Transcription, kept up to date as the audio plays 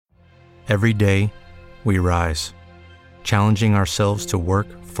Every day, we rise, challenging ourselves to work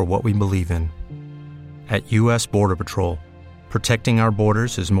for what we believe in. At U.S. Border Patrol, protecting our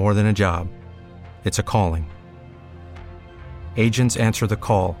borders is more than a job. It's a calling. Agents answer the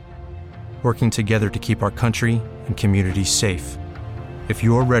call, working together to keep our country and communities safe. If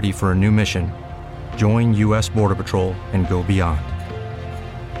you're ready for a new mission, join U.S. Border Patrol and go beyond.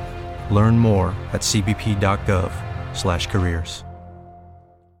 Learn more at cbp.gov/careers.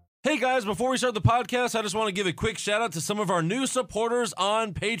 Hey guys, before we start the podcast, I just want to give a quick shout out to some of our new supporters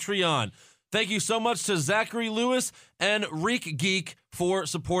on Patreon. Thank you so much to Zachary Lewis and Reek Geek for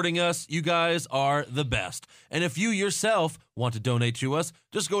supporting us. You guys are the best. And if you yourself want to donate to us,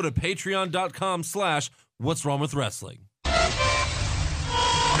 just go to patreon.com/What's Wrong With Wrestling.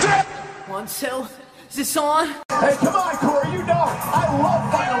 1, 2, is this on? Hey, come on, Corey, you know I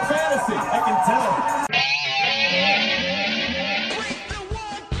love Final Fantasy. I can tell.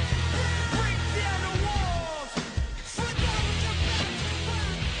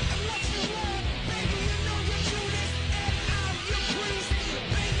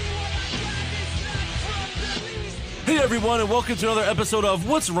 Hey everyone, and welcome to another episode of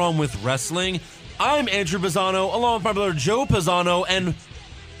What's Wrong With Wrestling. I'm Andrew Pisano, along with my brother Joe Pisano, and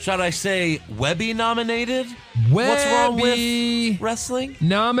should I say Webby nominated? What's Wrong With Wrestling?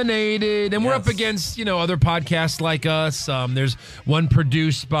 Nominated, and we're up against, other podcasts like us. There's one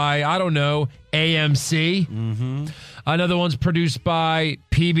produced by, AMC. Mm-hmm. Another one's produced by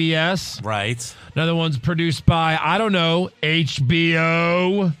PBS. Right. Another one's produced by,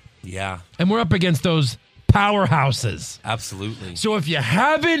 HBO. Yeah. And we're up against those powerhouses. Absolutely. So if you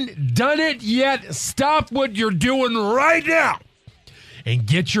haven't done it yet, stop what you're doing right now and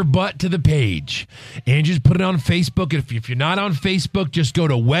get your butt to the page. And just put it on Facebook. If you're not on Facebook, just go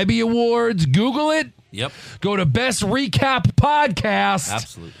to Webby Awards, Google it. Yep. Go to Best Recap Podcast.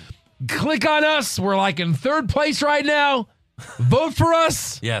 Absolutely. Click on us. We're like in third place right now. Vote for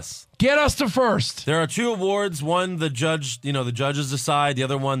us. Yes. Get us to first. There are two awards. One, the judges decide. The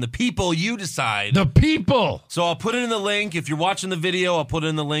other one, the people, you decide. The people. So I'll put it in the link. If you're watching the video, I'll put it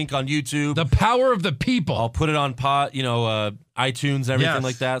in the link on YouTube. The power of the people. I'll put it on iTunes, everything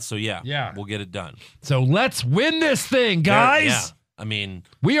like that. So yeah, we'll get it done. So let's win this thing, guys. Yeah. I mean,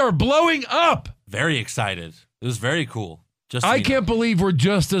 we are blowing up. Very excited. It was very cool. I can't believe we're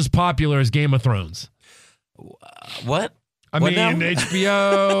just as popular as Game of Thrones. What?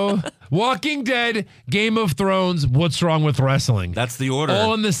 HBO, Walking Dead, Game of Thrones, What's Wrong With Wrestling? That's the order.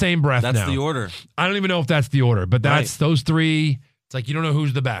 All in the same breath That's now. the order. I don't even know if that's the order, but that's those three. It's like you don't know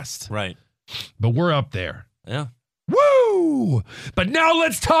who's the best. Right. But we're up there. Yeah. Woo! But now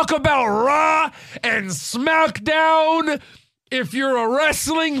let's talk about Raw and SmackDown. If you're a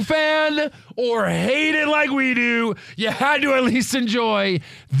wrestling fan or hate it like we do, you had to at least enjoy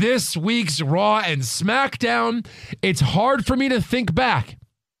this week's Raw and SmackDown. It's hard for me to think back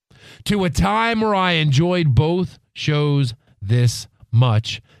to a time where I enjoyed both shows this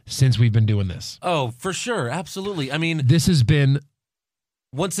much since we've been doing this. Oh, for sure. Absolutely. I mean, this has been,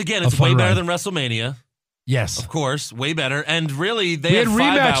 once again, it's way better than WrestleMania. Yes. Of course, way better. And really, we had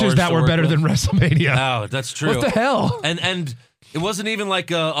rematches that were better than WrestleMania. Oh, that's true. What the hell? And it wasn't even like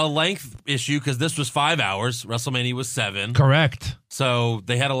a length issue because this was 5 hours. WrestleMania was 7. Correct. So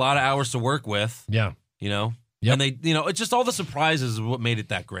they had a lot of hours to work with. Yeah. Yep. And they, it's just all the surprises is what made it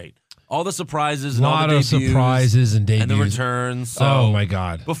that great. All the surprises and all the debuts. A lot of surprises and debuts. And the returns. So oh, my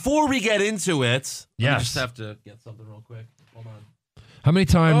God. Before we get into it, I just have to get something real quick. Hold on. How many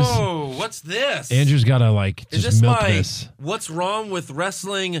times? Oh, what's this? Andrew's got to just milk this. What's wrong with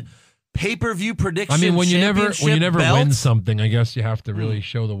wrestling pay-per-view prediction? I mean, when you never belt? win something, I guess you have to really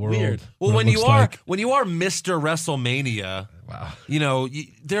show the world. Weird. Well, when you are Mr. WrestleMania, wow. This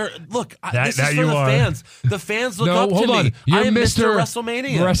is for you the are. fans. The fans look up hold to on. me. You're I am Mr.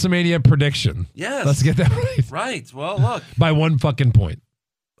 WrestleMania. WrestleMania. WrestleMania prediction. Yes. Let's get that right. Right. Well, look. By one fucking point.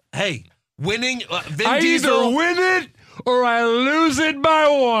 Hey, winning. I either win it or I lose it by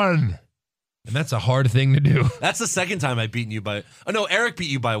one. And that's a hard thing to do. That's the second time I've beaten you by... Oh, no, Eric beat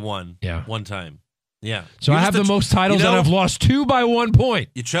you by one. Yeah. One time. Yeah. So I have the most titles and I've lost 2 by 1 point.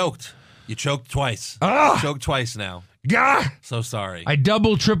 You choked. You choked twice. Ah! You choked twice now. Gah! So sorry. I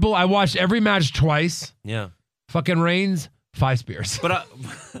double, triple. I watched every match twice. Yeah. Fucking Reigns, 5 spears. But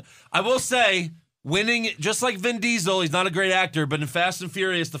I will say... Winning, just like Vin Diesel, he's not a great actor, but in Fast and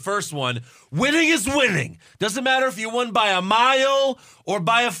Furious, the first one, winning is winning. Doesn't matter if you won by a mile or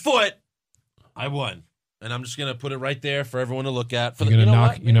by a foot. I won. And I'm just going to put it right there for everyone to look at. You're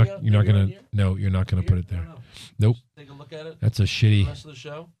not going to put it there. Nope. Take a look at it. That's a shitty. The rest of the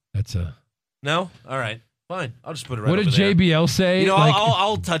show? That's a. No? All right. Fine. I'll just put it right What over did there. JBL say? You know, Like,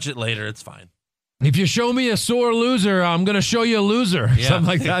 I'll touch it later. It's fine. if you show me a sore loser, I'm going to show you a loser. Yeah. Something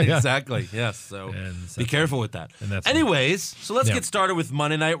like that. Yeah. Exactly. Yes. So And be careful with that. And that's Anyways, so let's Yeah. get started with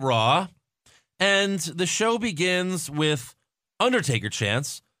Monday Night Raw. And the show begins with Undertaker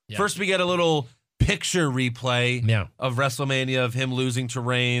chants. Yeah. First, we get a little picture replay Yeah. of WrestleMania of him losing to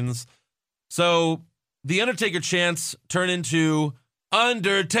Reigns. So the Undertaker chants turn into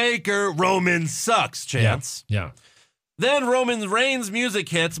Undertaker Roman sucks chants. Yeah. Then Roman Reigns music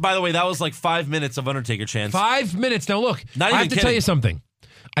hits. By the way, that was like 5 minutes of Undertaker chants. 5 minutes. Now, look, Not I have even to tell kidding. you something.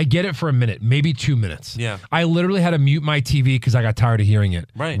 I get it for a minute, maybe 2 minutes. Yeah. I literally had to mute my TV because I got tired of hearing it.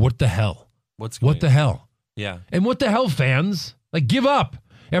 Right. What the hell? What's going What the hell? Yeah. And what the hell, fans? Like, give up.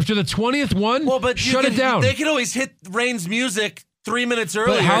 After the 20th one, Well, but shut it down. They could always hit Reigns music 3 minutes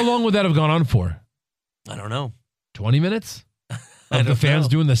earlier. But how long would that have gone on for? I don't know. 20 minutes? I Of the don't fans know.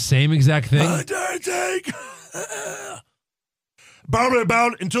 doing the same exact thing? Undertaker. Probably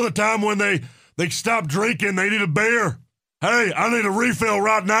about until the time when they stop drinking, they need a beer. Hey, I need a refill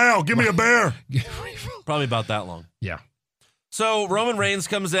right now. Give me a beer. Probably about that long. Yeah. So Roman Reigns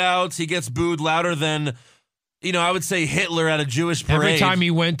comes out. He gets booed louder than, I would say Hitler at a Jewish parade. Every time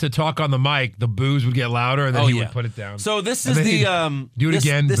he went to talk on the mic, the boos would get louder, and then he would put it down. So this And is then the he'd do it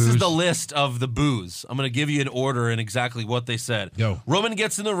again, This is boos. the list of the boos. I'm going to give you an order and exactly what they said. Go. Roman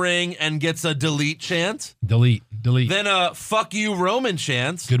gets in the ring and gets a delete chant. Delete. Then a fuck you Roman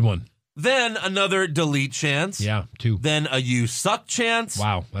chant. Good one. Then another delete chant. Yeah, 2. Then a you suck chant.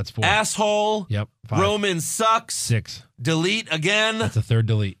 Wow, that's 4. Asshole. Yep, 5. Roman sucks. 6. Delete again. That's a third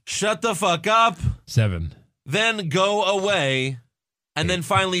delete. Shut the fuck up. 7. Then go away. And then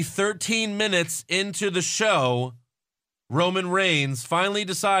finally, 13 minutes into the show, Roman Reigns finally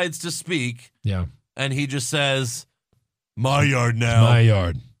decides to speak. Yeah. And he just says, my yard now. My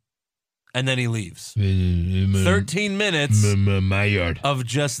yard. And then he leaves. 13 13 minutes My yard. of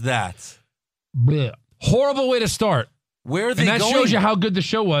just that. Blech. Horrible way to start. Where are they And that going? shows you how good the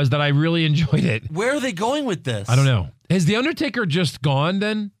show was that I really enjoyed it. Where are they going with this? I don't know. Is The Undertaker just gone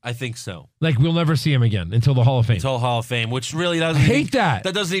then? I think so. Like, we'll never see him again until the Hall of Fame. Until Hall of Fame, which really doesn't I hate that.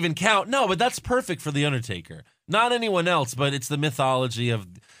 That doesn't even count. No, but that's perfect for The Undertaker. Not anyone else, but it's the mythology of,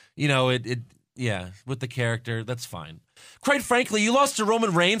 with the character. That's fine. Quite frankly, you lost to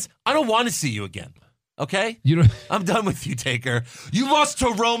Roman Reigns. I don't want to see you again. Okay? You don't. I'm done with you, Taker. You lost to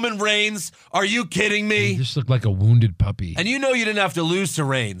Roman Reigns. Are you kidding You me? just look like a wounded puppy. And you know you didn't have to lose to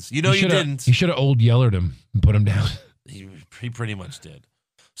Reigns. You know you shoulda- didn't. He should have old yellered him and put him down. He pretty much did.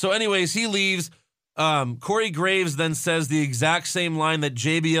 So anyways, he leaves. Corey Graves then says the exact same line that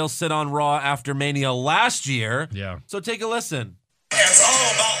JBL said on Raw after Mania last year. Yeah. So take a listen. It's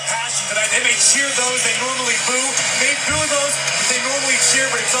all about passion tonight. They may cheer those they normally boo. They boo those they normally cheer,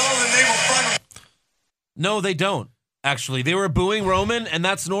 but it's all in the name of fun. No, they don't. Actually, they were booing Roman, and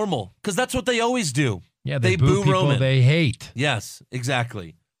that's normal because that's what they always do. Yeah, they boo people Roman. they hate. Yes,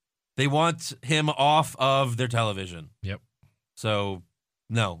 exactly. They want him off of their television. Yep. So,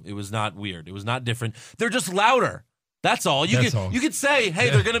 no, it was not weird. It was not different. They're just louder. That's all. You could say, hey,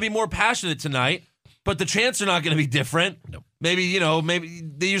 they're going to be more passionate tonight, but the chants are not going to be different. Nope. Maybe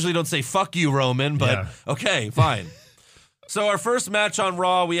they usually don't say fuck you, Roman, but okay, fine. So our first match on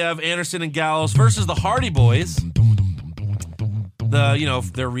Raw, we have Anderson and Gallows versus the Hardy Boys.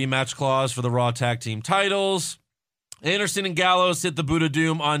 Their rematch clause for the Raw Tag Team titles. Anderson and Gallows hit the boot of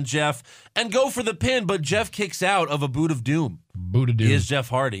doom on Jeff and go for the pin, but Jeff kicks out of a boot of doom. Boot of doom. He is Jeff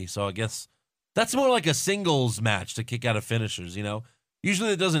Hardy, so I guess that's more like a singles match to kick out of finishers,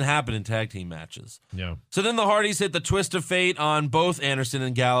 Usually it doesn't happen in tag team matches. Yeah. So then the Hardys hit the twist of fate on both Anderson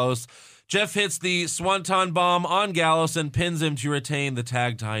and Gallows. Jeff hits the Swanton Bomb on Gallows and pins him to retain the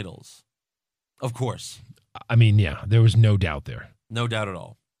tag titles. Of course. I mean, yeah, there was no doubt there. No doubt at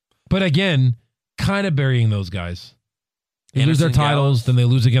all. But again, kind of burying those guys. They lose their Anderson, titles, Gallows. then they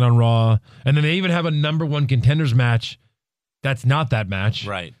lose again on Raw, and then they even have a number 1 contenders match. That's not that match.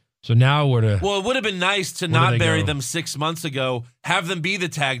 Right. So now we're to... Well, it would have been nice to Where do not they bury go? them 6 months ago, have them be the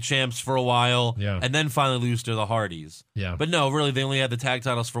tag champs for a while, Yeah. and then finally lose to the Hardys. Yeah. But no, really, they only had the tag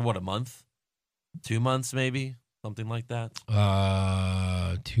titles for what, a month? 2 months, maybe? Something like that.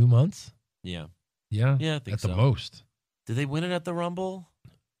 2 months? Yeah. Yeah. Yeah, I think at so. the most. Did they win it at the Rumble?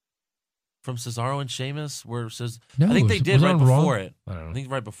 From Cesaro and Sheamus? No, I think they was did it right on before Raw? it. I don't know. I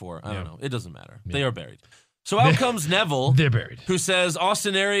think right before. I don't Yeah. know. It doesn't matter. Yeah. They are buried. So out comes Neville, They're buried. who says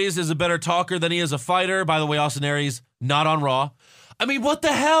Austin Aries is a better talker than he is a fighter. By the way, Austin Aries, not on Raw. I mean, what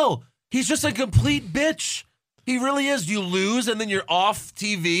the hell? He's just a complete bitch. He really is. You lose and then you're off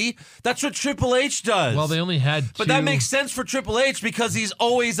TV. That's what Triple H does. Well, they only had 2. But that makes sense for Triple H because he's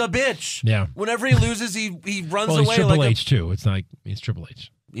always a bitch. Yeah. Whenever he loses, he runs well, away. He's Triple like H, too. It's not like he's Triple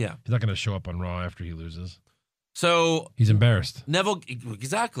H. Yeah. He's not going to show up on Raw after he loses. So he's embarrassed. Neville,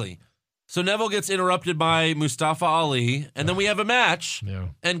 exactly. So Neville gets interrupted by Mustafa Ali, and then we have a match. Yeah.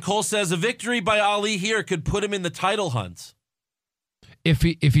 And Cole says a victory by Ali here could put him in the title hunt. If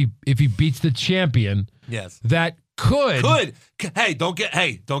he beats the champion, yes, that could. Hey, don't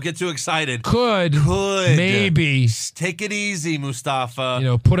get too excited. Could maybe take it easy,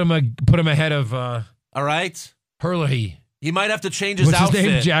 Mustafa. Put him ahead of. All right, Hurley. He might have to change his What's outfit.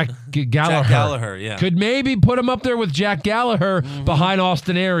 His name? Jack Gallagher. Jack Gallagher, yeah. Could maybe put him up there with Jack Gallagher behind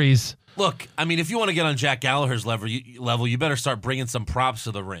Austin Aries. Look, I mean, if you want to get on Jack Gallagher's level, you better start bringing some props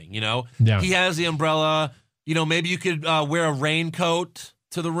to the ring, Yeah. He has the umbrella. Maybe you could wear a raincoat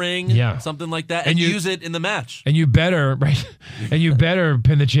to the ring. Yeah. Something like that. And use it in the match. And you better, right? And you better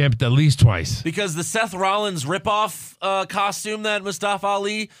pin the champ at least twice. Because the Seth Rollins ripoff costume that Mustafa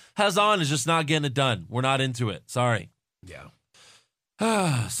Ali has on is just not getting it done. We're not into it. Sorry.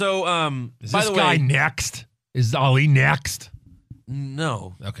 Yeah. So, is by this the guy way, next? Is Ali next?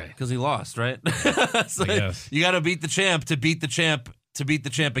 No. Okay. Because he lost, right? So guess. you got to beat the champ to beat the champ to beat the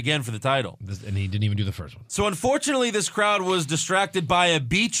champ again for the title. And he didn't even do the first one. So unfortunately, this crowd was distracted by a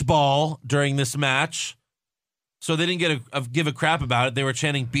beach ball during this match. So they didn't give a crap about it. They were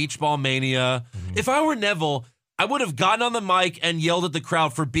chanting Beach Ball Mania. Mm-hmm. If I were Neville, I would have gotten on the mic and yelled at the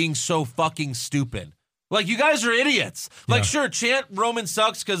crowd for being so fucking stupid. Like, you guys are idiots. Like, sure, chant Roman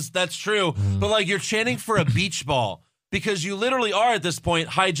sucks because that's true. Mm-hmm. But, like, you're chanting for a beach ball because you literally are at this point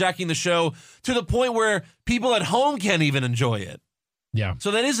hijacking the show to the point where people at home can't even enjoy it. Yeah.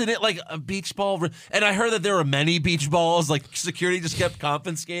 So that isn't it like a beach ball? And I heard that there were many beach balls. Like, security just kept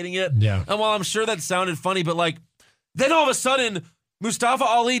confiscating it. Yeah. And while I'm sure that sounded funny, but, like, then all of a sudden, Mustafa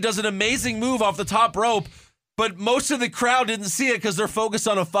Ali does an amazing move off the top rope, but most of the crowd didn't see it because they're focused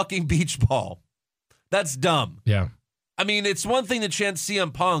on a fucking beach ball. That's dumb. Yeah. I mean, it's one thing to chant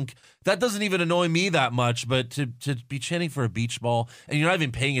CM Punk. That doesn't even annoy me that much, but to be chanting for a beach ball and you're not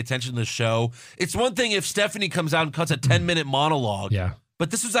even paying attention to the show. It's one thing if Stephanie comes out and cuts a 10-minute monologue. Yeah. But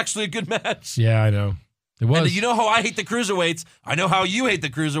this was actually a good match. Yeah, I know. It was. And you know how I hate the cruiserweights. I know how you hate the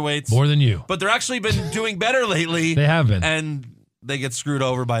cruiserweights. More than you. But they're actually been doing better lately. They have been. And they get screwed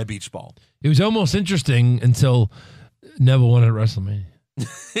over by a beach ball. It was almost interesting until Neville won at WrestleMania.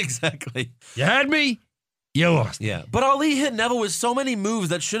 Exactly. You had me. You lost. Yeah. But Ali hit Neville with so many moves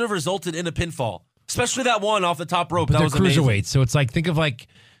that should have resulted in a pinfall. Especially that one off the top rope. But that they're was cruiserweights, amazing. so it's like, think of like,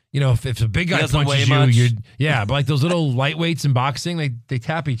 if a big guy doesn't punches weigh much. you, but like those little lightweights in boxing, they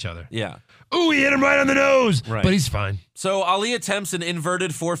tap each other. Yeah. Ooh, he hit him right on the nose. Right. But he's fine. So Ali attempts an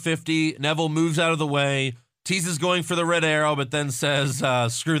inverted 450. Neville moves out of the way. Teases going for the red arrow, but then says,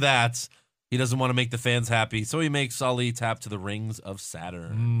 screw that. He doesn't want to make the fans happy. So he makes Ali tap to the rings of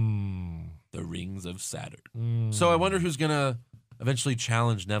Saturn. The rings of Saturn. So I wonder who's going to eventually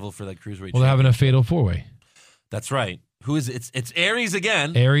challenge Neville for that cruiserweight. Well, they're having a fatal four-way. That's right. Who is it? It's Aries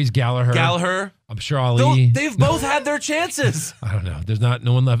again. Aries, Gallagher. I'm sure Ali. They've both had their chances. I don't know. There's no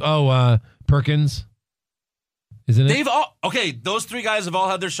one left. Oh, Perkins. Isn't it? Okay, those three guys have all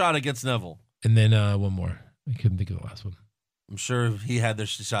had their shot against Neville. And then one more. I couldn't think of the last one. I'm sure he had their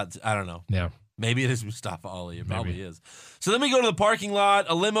shot. I don't know. Yeah. Maybe it is Mustafa Ali. It probably is. So then we go to the parking lot.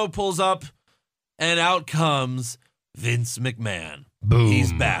 A limo pulls up, and out comes Vince McMahon. Boom.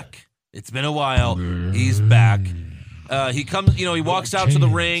 He's back. It's been a while. He's back. He comes, he walks out to the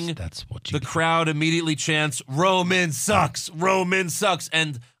ring. That's what the crowd immediately chants, Roman sucks. Roman sucks.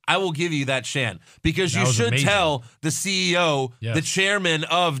 And I will give you that chant because you should tell the CEO, the chairman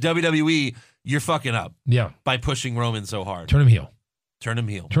of WWE, you're fucking up. Yeah. By pushing Roman so hard. Turn him heel. Turn him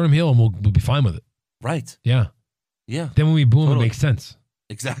heel. Turn him heel and we'll be fine with it. Right. Yeah. Yeah. Then when we boo him, it makes sense.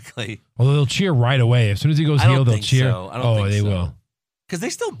 Exactly. Although they'll cheer right away. As soon as he goes heel, they'll cheer. So. I don't think they so. will. Because they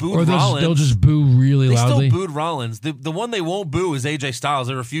still booed Rollins. They'll just boo really loudly. They still booed Rollins. The one they won't boo is AJ Styles.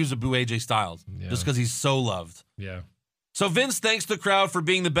 They refuse to boo AJ Styles just because he's so loved. Yeah. So Vince thanks the crowd for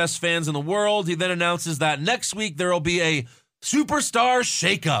being the best fans in the world. He then announces that next week there will be a superstar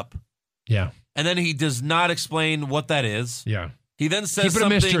shakeup. Yeah. And then he does not explain what that is. Yeah. He then says Keep it a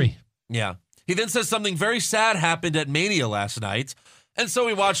mystery. Yeah. He then says something very sad happened at Mania last night. And so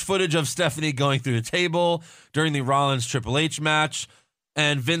we watch footage of Stephanie going through the table during the Rollins Triple H match.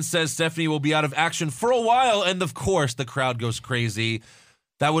 And Vince says Stephanie will be out of action for a while. And of course, the crowd goes crazy.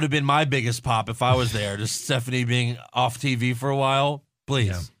 That would have been my biggest pop if I was there. Just Stephanie being off TV for a while. Please.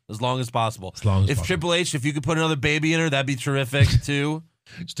 Yeah. As long as possible. As long as possible. Triple H, if you could put another baby in her, that'd be terrific too.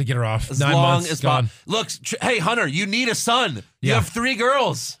 Just to get her off. As 9 long months, as gone. Look, hey, Hunter, you need a son. You Yeah. have 3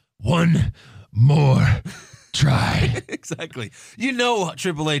 girls. One more try. Exactly. You know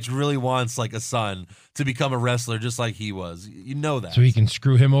Triple H really wants like a son to become a wrestler just like he was. You know that. So he can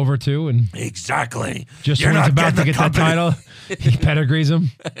screw him over too, and Exactly. just You're when he's not about to getting get the that title, he pedigrees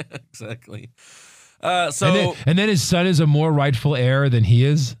him. Exactly. And then his son is a more rightful heir than he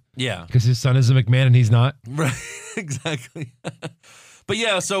is yeah. because his son is a McMahon and he's not. Right. Exactly. But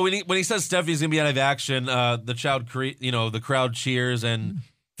yeah, so when he says Stephanie's gonna be out of action, the crowd cheers, and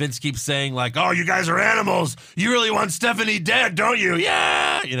Vince keeps saying like, "Oh, you guys are animals. You really want Stephanie dead, don't you?"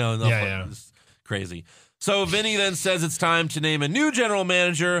 Yeah, It's crazy. So Vinny then says it's time to name a new general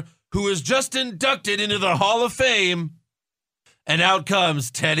manager who is just inducted into the Hall of Fame. And out comes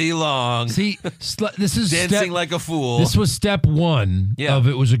Teddy Long. See, this is dancing like a fool. This was step 1 of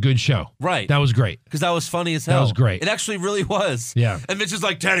it was a good show. Right. That was great. Because that was funny as hell. That was great. It actually really was. Yeah. And Vince is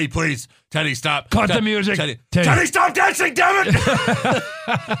like, Teddy, please. Teddy, stop. Cut the music. Teddy, stop dancing, damn it.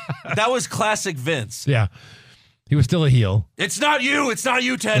 That was classic Vince. Yeah. He was still a heel. It's not you,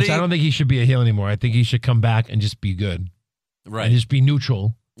 Teddy. Which I don't think he should be a heel anymore. I think he should come back and just be good. Right. And just be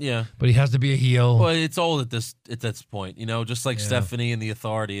neutral. Yeah. But he has to be a heel. Well, it's old at this point, just like Stephanie and the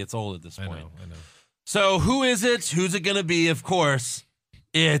Authority. It's old at this point. I know. So who is it? Who's it going to be? Of course,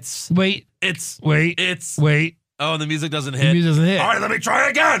 it's... Wait. Oh, the music doesn't hit. The music doesn't hit. All right, let me try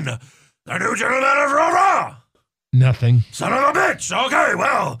again. The new general manager of Raw. Nothing. Son of a bitch. Okay,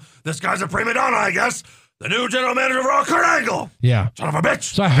 well, this guy's a prima donna, I guess. The new general manager of Raw, Kurt Angle. Yeah. Son of a bitch.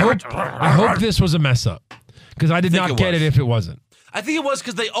 So I hope this was a mess up. Because I did not get it if it wasn't. I think it was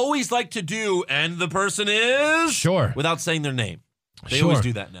because they always like to do, and the person is... Sure. Without saying their name. They always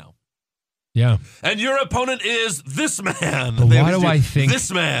do that now. Yeah. And your opponent is this man. But why do I think... This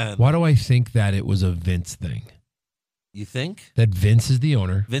man. Why do I think that it was a Vince thing? You think? That Vince is the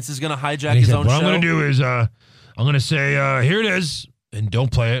owner. Vince is going to hijack his own what show? I'm going to do is, I'm going to say, here it is, and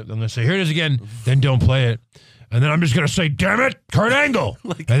don't play it. I'm going to say, here it is again, then don't play it. And then I'm just going to say, damn it, Kurt Angle,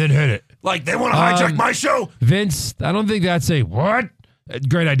 and then hit it. Like, they want to hijack my show? Vince, I don't think that's a what?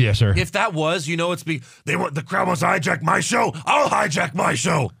 Great idea, sir. If that was, it's the crowd wants to hijack my show. I'll hijack my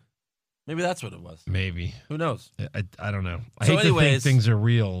show. Maybe that's what it was. Maybe. Who knows? I don't know. I So hate to think things are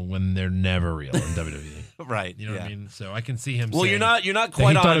real when they're never real in WWE. Right. You know what I mean? So I can see him Well, saying you're not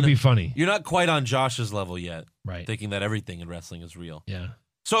quite on... thought it'd be funny. You're not quite on Josh's level yet. Right. Thinking that everything in wrestling is real. Yeah.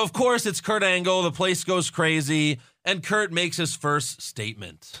 So, of course, it's Kurt Angle. The place goes crazy. And Kurt makes his first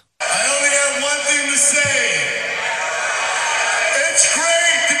statement. I only have one thing to say. It's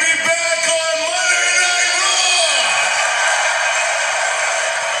great to be back on Monday Night Raw.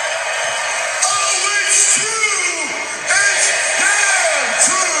 Oh, it's true. It's damn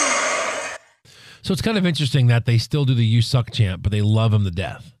true. So it's kind of interesting that they still do the "You Suck" chant, but they love him to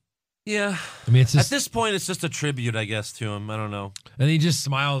death. Yeah. I mean, it's just, at this point, it's just a tribute, I guess, to him. I don't know. And he just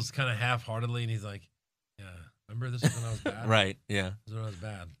smiles kind of half-heartedly, and he's like, "Yeah, remember this was when I was bad." Right. Yeah. This was when I was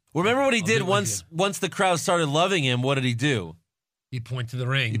bad. Remember what he did once the crowd started loving him? What did he do? He'd point to the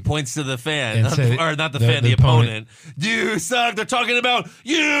ring. He points to the fan, And say, or not the fan, the opponent. You suck. They're talking about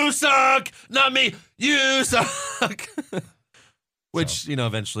you suck, not me. You suck. Which,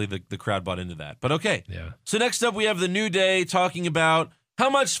 eventually the crowd bought into that. But okay. Yeah. So next up, we have the New Day talking about how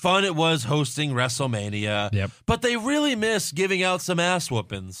much fun it was hosting WrestleMania. Yep. But they really miss giving out some ass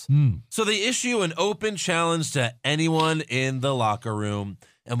whoopings. So they issue an open challenge to anyone in the locker room.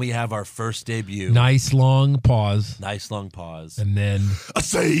 And we have our first debut. Nice long pause. Nice long pause. And then I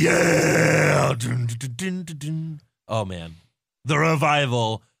say yeah. Dun, dun, dun, dun, dun. Oh, man. The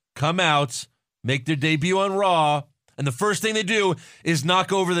Revival come out, make their debut on Raw, and the first thing they do is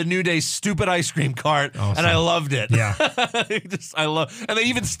knock over the New Day's stupid ice cream cart, awesome. And I loved it. Yeah. And they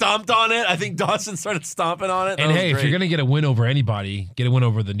even stomped on it. I think Dawson started stomping on it. And hey, if you're going to get a win over anybody, get a win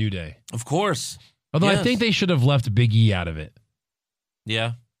over the New Day. Of course. Although Yes. I think they should have left Big E out of it.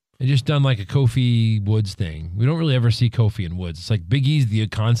 Yeah. And just done like a Kofi Woods thing. We don't really ever see Kofi and Woods. It's like Big E's the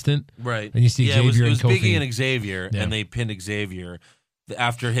constant. Right. And you see Xavier it was and Kofi. Big E and Xavier, Yeah. and they pinned Xavier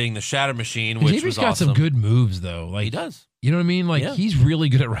after hitting the Shatter Machine, which Xavier's was got awesome. some good moves, though. Like He does. You know what I mean? Like, Yeah. he's really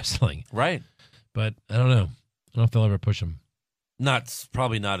good at wrestling. Right. But I don't know. I don't know if they'll ever push him.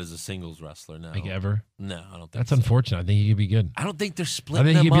 Probably not as a singles wrestler, no. Like, ever. No, I don't think That's so. unfortunate. I think he could be good. I don't think they're I splitting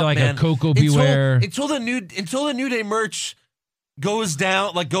think them he'd be up, like man. a Coco Beware. Until the New Day merch goes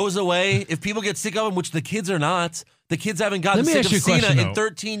down, goes away. If people get sick of him, which the kids are not, the kids haven't gotten Let me sick ask of you a Cena question, in though.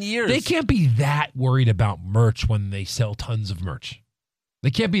 13 years. They can't be that worried about merch when they sell tons of merch.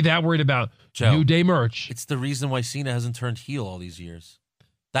 They can't be that worried about Joe, New Day merch. It's the reason why Cena hasn't turned heel all these years.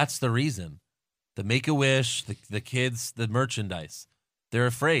 That's the reason. The Make-A-Wish, the kids, the merchandise. They're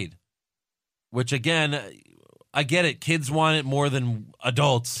afraid. Which, again, I get it. Kids want it more than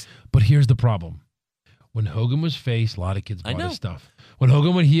adults. But here's the problem. When Hogan was face, a lot of kids bought his stuff. When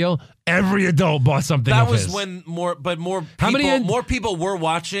Hogan would heel, every adult bought something. That of was his. when more people were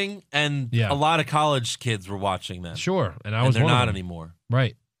watching, and a lot of college kids were watching them. Sure, and they're one not of them. anymore.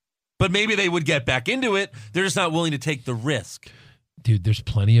 Right. But maybe they would get back into it. They're just not willing to take the risk. Dude, there's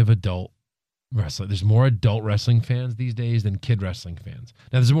plenty of adult wrestling. There's more adult wrestling fans these days than kid wrestling fans.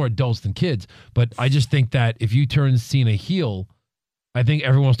 Now, there's more adults than kids, but I just think that if you turn Cena heel, I think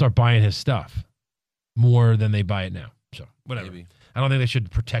everyone will start buying his stuff more than they buy it now. So, whatever. Maybe. I don't think they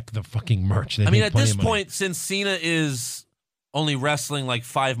should protect the fucking merch. They I mean, make at plenty this of money. point, since Cena is only wrestling like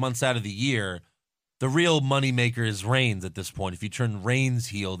 5 months out of the year, the real moneymaker is Reigns at this point. If you turn Reigns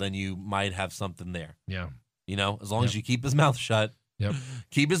heel, then you might have something there. Yeah. You know, as long as you keep his mouth shut. Yep.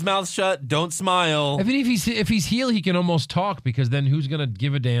 Keep his mouth shut. Don't smile. I mean, if he's heel, he can almost talk because then who's going to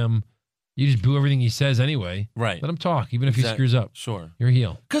give a damn? You just boo everything he says anyway. Right. Let him talk, even if he screws up. Sure. You're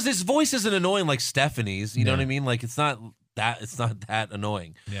heel. Because his voice isn't annoying like Stephanie's. You know what I mean? Like, it's not that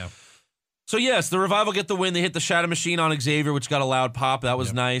annoying. Yeah. So, yes, the Revival get the win. They hit the Shadow Machine on Xavier, which got a loud pop. That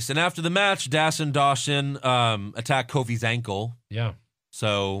was nice. And after the match, Das and Dawson attack Kofi's ankle. Yeah.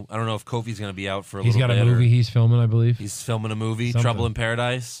 So, I don't know if Kofi's going to be out for a little bit. He's got a movie he's filming, I believe. He's filming a movie, Something. Trouble in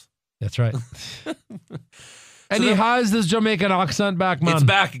Paradise. That's right. And he has this Jamaican accent back, man. It's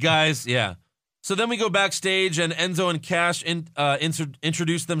back, guys. Yeah. So then we go backstage, and Enzo and Cash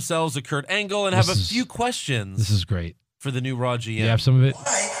introduce themselves to Kurt Angle and have a few questions. This is great. For the new Raw GM. You have some of it?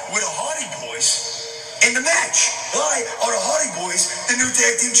 Why were the Hardy Boys in the match? Why are the Hardy Boys the new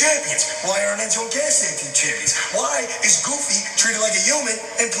tag team champions? Why aren't Enzo and Cass tag team champions? Why is Goofy treated like a human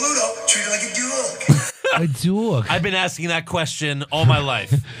and Pluto treated like a dog? A dog. I've been asking that question all my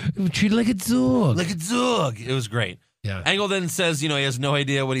life. Treated like a dog. Like a dog. It was great. Yeah. Angle then says, he has no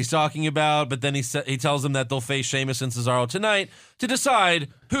idea what he's talking about, but then he tells them that they'll face Sheamus and Cesaro tonight to decide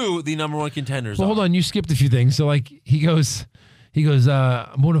who the number one contenders are. Hold on, you skipped a few things. So he goes,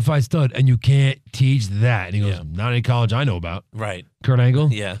 bona fide stud, and you can't teach that. And he goes, not any college I know about. Right. Kurt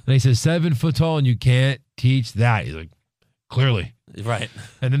Angle? Yeah. And he says, 7 foot tall, and you can't teach that. He's like, clearly. Right.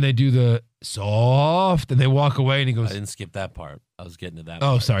 And then they do the soft, and they walk away, and he goes, I didn't skip that part. I was getting to that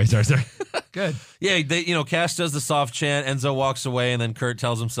oh, part. sorry. Good. Yeah, Cash does the soft chant, Enzo walks away, and then Kurt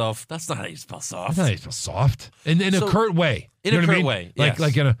tells himself, that's not how you spell soft. That's not how you spell soft. In a Kurt way. In a Kurt way, yes.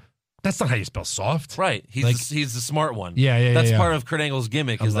 Like that's not how you spell soft. Right. He's the smart one. Yeah. That's part of Kurt Angle's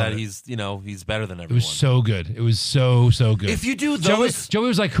gimmick is that he's better than everyone. It was so good. It was so good. If you do those... Joey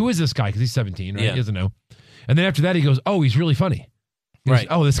was like, who is this guy? Because he's 17, right? Yeah. He doesn't know. And then after that, he goes, oh, he's really funny. He goes, right.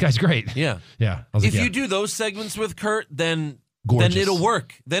 oh, this guy's great. Yeah. Yeah. I was if like, you do those segments with Kurt, then gorgeous. it'll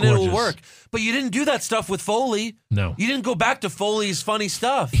work. It'll work. But you didn't do that stuff with Foley. No. You didn't go back to Foley's funny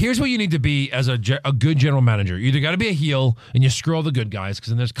stuff. Here's what you need to be as a good general manager. You either got to be a heel and you screw all the good guys because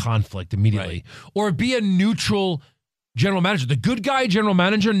then there's conflict immediately, or be a neutral general manager. The good guy general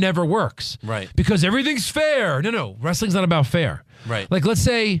manager never works. Right. Because everything's fair. No. Wrestling's not about fair. Right. Like, let's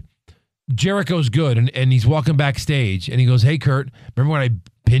say Jericho's good and he's walking backstage and he goes, hey, Kurt, remember when I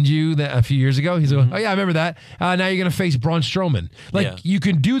pinned you a few years ago? He's like, oh, yeah, I remember that. Now you're going to face Braun Strowman. Like, you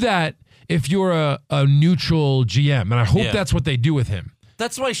can do that if you're a neutral GM, and I hope that's what they do with him.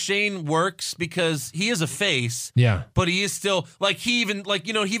 That's why Shane works, because he is a face. Yeah. But he is still, he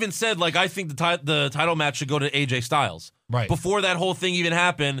even said, I think the title match should go to AJ Styles. Right. Before that whole thing even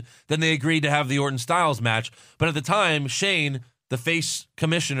happened, then they agreed to have the Orton Styles match. But at the time, Shane, the face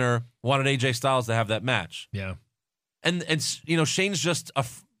commissioner, wanted AJ Styles to have that match. Yeah. And Shane's just a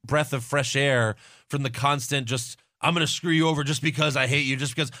breath of fresh air from the constant I'm going to screw you over just because I hate you,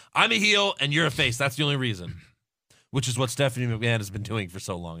 just because I'm a heel and you're a face. That's the only reason. Which is what Stephanie McMahon has been doing for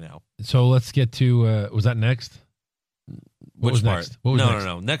so long now. So let's get to, was that next? What was part? Next? What was next?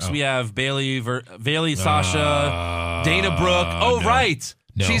 No. Next we have Bailey, Sasha, Dana Brooke. Right.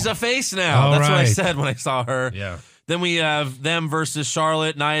 No. She's a face now. Oh, That's what I right. said when I saw her. Yeah. Then we have them versus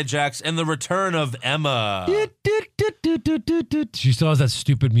Charlotte, Nia Jax, and the return of Emma. She still has that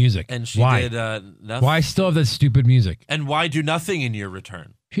stupid music. And she Why? did nothing. Why still have that stupid music? And why do nothing in your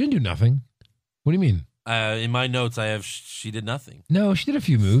return? She didn't do nothing. What do you mean? In my notes, I have she did nothing. No, she did a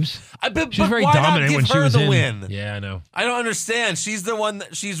few moves. But She was very why dominant not when give she her was the in. win? Yeah, I know. I don't understand. She's the one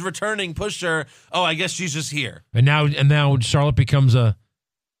that she's returning. Push her. Oh, I guess she's just here. And now Charlotte becomes a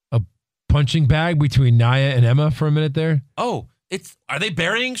punching bag between Nia and Emma for a minute there. Oh, are they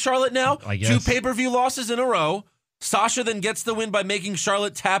burying Charlotte now? I guess. 2 pay-per-view losses in a row. Sasha then gets the win by making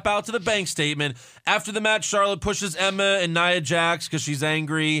Charlotte tap out to the bank statement. After the match, Charlotte pushes Emma and Nia Jax because she's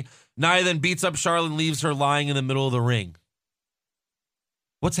angry. Nia then beats up Charlotte and leaves her lying in the middle of the ring.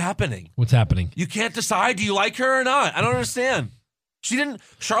 What's happening? What's happening? You can't decide. Do you like her or not? I don't understand.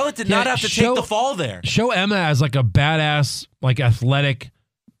 Charlotte did not have to take the fall there. Show Emma as like a badass, like athletic,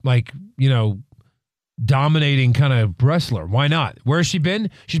 like, dominating kind of wrestler. Why not? Where has she been?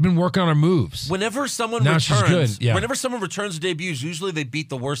 She's been working on her moves. Whenever someone now returns, she's good. Yeah. Whenever someone returns to debuts, usually they beat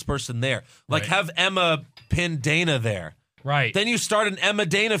the worst person there. Like have Emma pin Dana there. Right. Then you start an Emma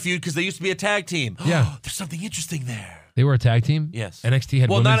Dana feud because they used to be a tag team. Yeah. There's something interesting there. They were a tag team? Yes. NXT had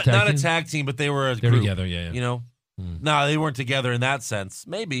women's tag team? Not a tag team, but they were a They're group. together, yeah. No, they weren't together in that sense.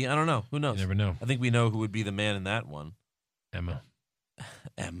 Maybe. I don't know. Who knows? You never know. I think we know who would be the man in that one. Emma,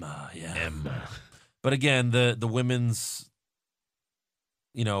 yeah. Emma. But again, the women's,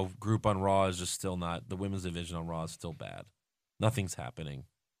 group on Raw is just still not, the women's division on Raw is still bad. Nothing's happening.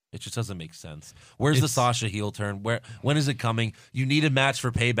 It just doesn't make sense. Where's the Sasha heel turn? When is it coming? You need a match for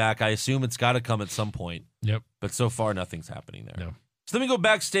Payback. I assume it's got to come at some point. Yep. But so far, nothing's happening there. No. So then we go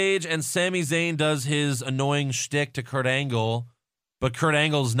backstage, and Sami Zayn does his annoying shtick to Kurt Angle, but Kurt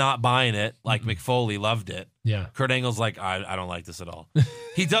Angle's not buying it. Like McFoley loved it. Yeah. Kurt Angle's like, I don't like this at all.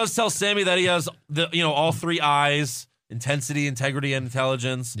 He does tell Sami that he has all three eyes: intensity, integrity, and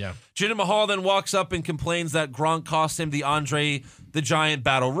intelligence. Yeah. Jinder Mahal then walks up and complains that Gronk cost him the Andre the Giant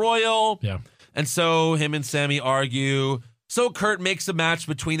Battle Royal. Yeah. And so him and Sami argue. So Kurt makes a match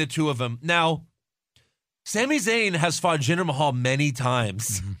between the two of them. Now, Sami Zayn has fought Jinder Mahal many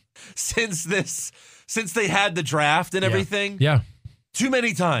times since they had the draft and everything. Yeah. Too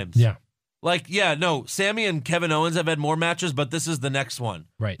many times. Yeah. Sami and Kevin Owens have had more matches, but this is the next one.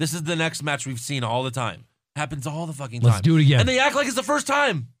 Right. This is the next match we've seen all the time. Happens all the fucking time. Let's do it again. And they act like it's the first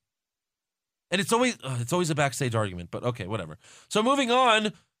time. And it's always a backstage argument, but okay, whatever. So moving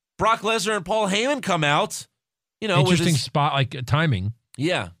on, Brock Lesnar and Paul Heyman come out. Interesting spot, like timing.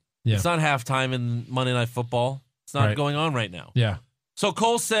 Yeah. It's not halftime in Monday Night Football. It's not going on right now. Yeah. So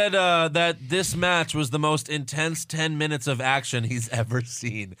Cole said that this match was the most intense 10 minutes of action he's ever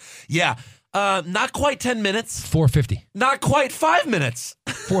seen. Yeah. Not quite 10 minutes. 450. Not quite 5 minutes.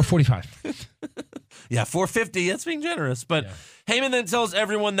 445. Yeah, 450. That's being generous. But Heyman then tells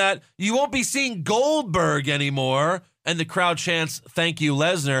everyone that you won't be seeing Goldberg anymore. And the crowd chants, "Thank you,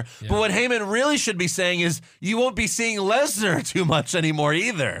 Lesnar." Yeah. But what Heyman really should be saying is, you won't be seeing Lesnar too much anymore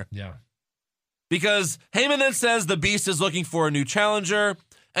either. Yeah. Because Heyman then says the Beast is looking for a new challenger,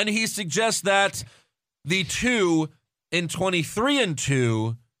 and he suggests that the two in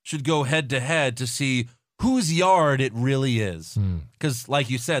 23-2 should go head-to-head to see whose yard it really is. Because, like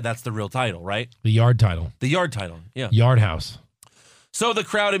you said, that's the real title, right? The yard title. The yard title, yeah. Yard house. So the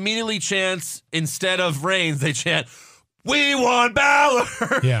crowd immediately chants, instead of Reigns, they chant, "We want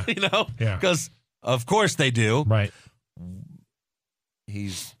Balor!" Yeah. Yeah. Because, of course, they do. Right.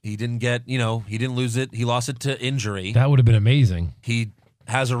 He didn't get, he didn't lose it. He lost it to injury. That would have been amazing. He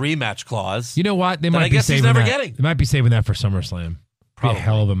has a rematch clause. You know what? They might I be guess saving he's never that. getting. They might be saving that for SummerSlam. Probably a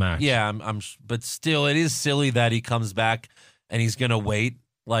hell of a match. Yeah, but still, it is silly that he comes back and he's going to wait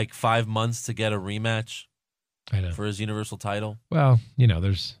like 5 months to get a rematch. I know. For his Universal title. Well,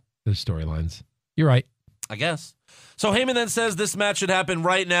 there's storylines. You're right. I guess. So Heyman then says this match should happen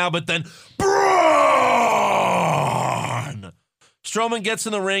right now, but then Braun! Strowman gets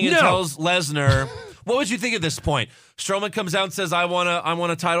in the ring and tells Lesnar, what would you think at this point? Strowman comes out and says, I want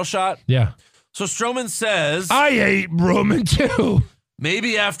a title shot. Yeah. So Strowman says, I hate Roman too.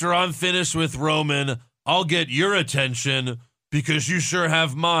 Maybe after I'm finished with Roman, I'll get your attention because you sure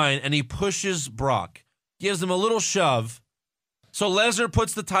have mine. And he pushes Brock. Gives him a little shove. So Lesnar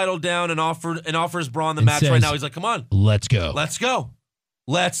puts the title down and offers Braun the match right now. He's like, come on. Let's go. Let's go.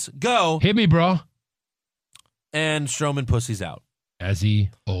 Let's go. Hit me, bro. And Strowman pussies out. As he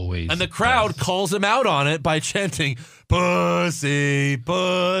always And the crowd does. calls him out on it by chanting, pussy,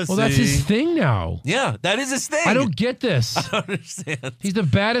 pussy. Well, that's his thing now. Yeah, that is his thing. I don't get this. I don't understand. He's the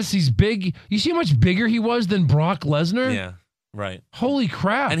baddest. He's big. You see how much bigger he was than Brock Lesnar? Yeah. Right. Holy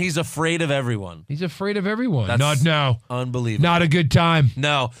crap. And he's afraid of everyone. He's afraid of everyone. That's Not now. Unbelievable. Not a good time.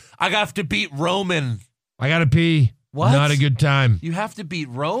 No. I have to beat Roman. I got to pee. What? Not a good time. You have to beat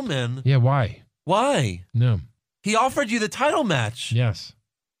Roman? Yeah, why? Why? No. He offered you the title match. Yes.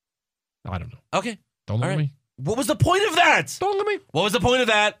 I don't know. Okay. Don't look at me. What was the point of that? Don't look at me. What was the point of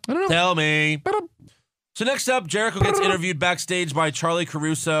that? I don't know. Tell me. So next up, Jericho gets interviewed backstage by Charlie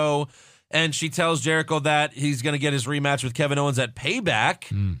Caruso. And she tells Jericho that he's going to get his rematch with Kevin Owens at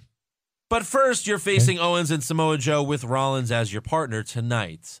Payback. But first, you're facing Owens and Samoa Joe with Rollins as your partner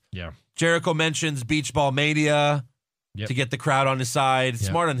tonight. Yeah. Jericho mentions Beach Ball Mania to get the crowd on his side.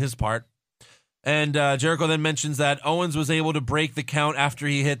 Smart on his part. And Jericho then mentions that Owens was able to break the count after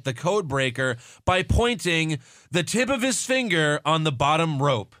he hit the code breaker by pointing the tip of his finger on the bottom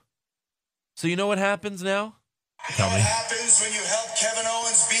rope. So you know what happens now? You know what happens when you help Kevin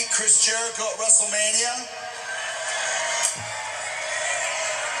Owens beat Chris Jericho at WrestleMania?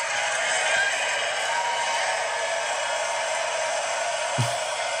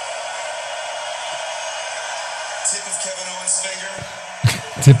 Tip of Kevin Owens' finger.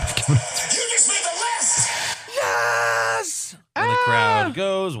 Tip of Kevin Owens. You just made the list! Yes! And the crowd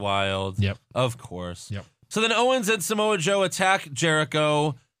goes wild. Yep. Of course. Yep. So then Owens and Samoa Joe attack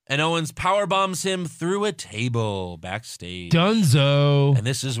Jericho, and Owens powerbombs him through a table backstage. Dunzo. And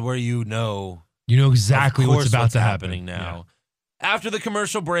this is where you know exactly what's about to happening happen now. After the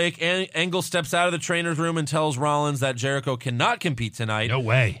commercial break, Angle steps out of the trainer's room and tells Rollins that Jericho cannot compete tonight. No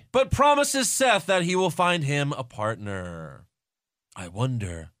way. But promises Seth that he will find him a partner. I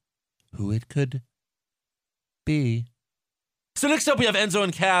wonder who it could be. So next up we have Enzo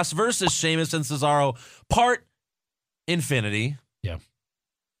and Cass versus Sheamus and Cesaro, part Infinity. Yeah.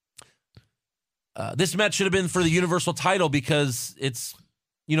 This match should have been for the Universal title because it's,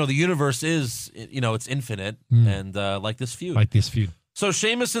 the universe is, it's infinite and like this feud. So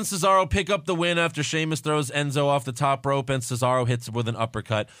Sheamus and Cesaro pick up the win after Sheamus throws Enzo off the top rope and Cesaro hits him with an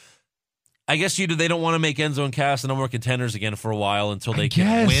uppercut. I guess they don't want to make Enzo and Cass no more contenders again for a while until they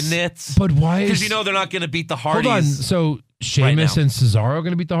can win it. But why? Because they're not going to beat the Hardys. Hold on. So Sheamus and Cesaro are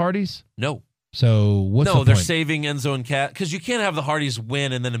going to beat the Hardys? No. So what's the point? No, they're saving Enzo and Cass because you can't have the Hardys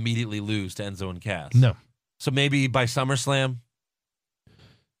win and then immediately lose to Enzo and Cass. No. So maybe by SummerSlam.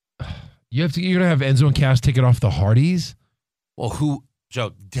 You're going to have Enzo and Cass take it off the Hardys? Well,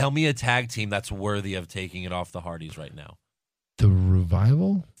 Joe, tell me a tag team that's worthy of taking it off the Hardys right now. The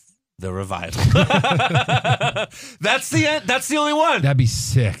Revival? The Revival. That's the only one. That'd be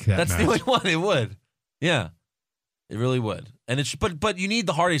sick. That's the only one. It would. Yeah. It really would. And but you need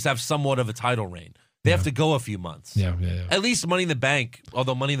the Hardys to have somewhat of a title reign. They have to go a few months. Yeah. At least Money in the Bank,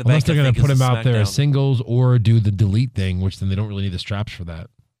 although Money in the Unless Bank they're going to put him out there SmackDown. as singles or do the delete thing, which then they don't really need the straps for that.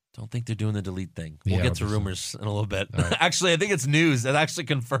 Don't think they're doing the delete thing. Yeah, We'll get to obviously. rumors in a little bit. Right. Actually, I think it's news. It actually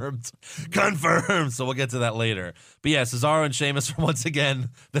confirmed. Confirmed. So we'll get to that later. But yeah, Cesaro and Sheamus are once again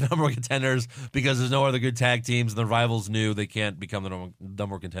the number one contenders because there's no other good tag teams. And the rivals knew they can't become the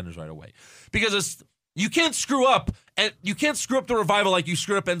number one contenders right away. Because you can't screw up. And you can't screw up the Revival like you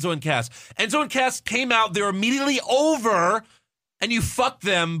screwed up Enzo and Cass. Enzo and Cass came out. They were immediately over. And you fucked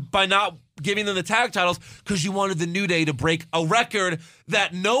them by not giving them the tag titles because you wanted the New Day to break a record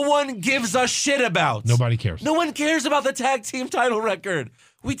that no one gives a shit about. Nobody cares. No one cares about the tag team title record.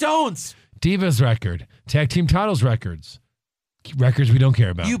 We don't. Divas record, tag team titles records we don't care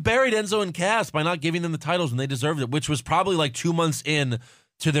about. You buried Enzo and Cass by not giving them the titles when they deserved it, which was probably like 2 months in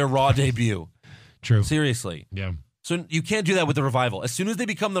to their Raw debut. True. Seriously. Yeah. So you can't do that with the Revival. As soon as they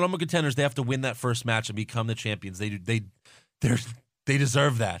become the number one contenders, they have to win that first match and become the champions. They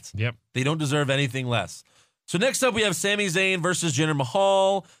deserve that. Yep. They don't deserve anything less. So next up, we have Sami Zayn versus Jinder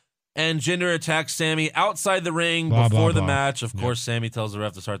Mahal. And Jinder attacks Sami outside the ring before the match. Of course, Sami tells the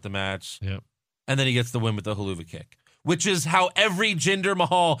ref to start the match. Yep. And then he gets the win with the haluva kick, which is how every Jinder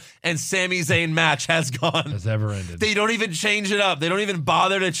Mahal and Sami Zayn match has gone. Has ever ended. They don't even change it up. They don't even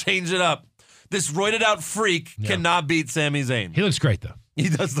bother to change it up. This roided out freak cannot beat Sami Zayn. He looks great, though. He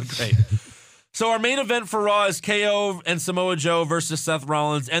does look great. So our main event for Raw is KO and Samoa Joe versus Seth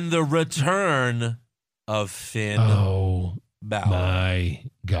Rollins and the return of Finn Balor. My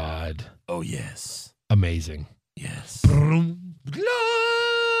God. Oh, yes. Amazing. Yes.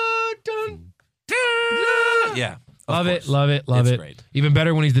 Yeah. Love course. it. It's great. Even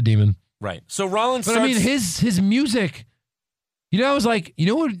better when he's the demon. Right. So Rollins But starts... I mean, his music... I was like, you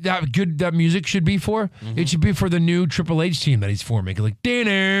know what that music should be for? Mm-hmm. It should be for the new Triple H team that he's forming. Like,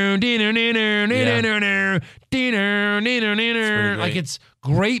 like it's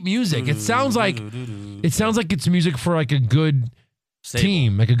great music. It sounds like it's music for like a good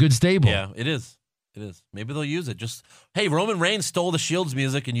team, like a good stable. Yeah, it is. It is. Maybe they'll use it. Just, hey, Roman Reigns stole the Shield's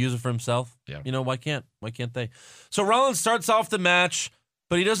music and use it for himself. Yeah. Why can't they? So Rollins starts off the match,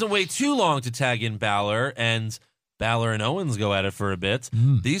 but he doesn't wait too long to tag in Balor, and Balor and Owens go at it for a bit.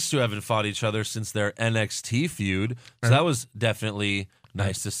 These two haven't fought each other since their NXT feud, so that was definitely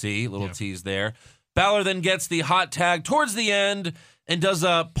nice to see. Little tease there. Balor then gets the hot tag towards the end and does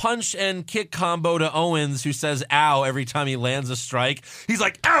a punch and kick combo to Owens, who says ow every time he lands a strike. He's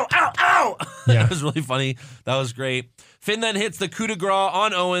like, ow, ow, ow. Yeah. That was really funny. That was great. Finn then hits the coup de grace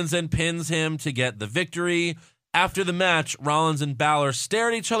on Owens and pins him to get the victory. After the match, Rollins and Balor stare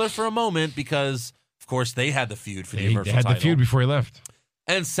at each other for a moment because, of course, they had the feud for the Universal They had title. the feud before he left.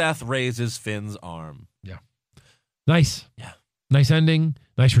 And Seth raises Finn's arm. Yeah. Nice. Yeah. Nice ending.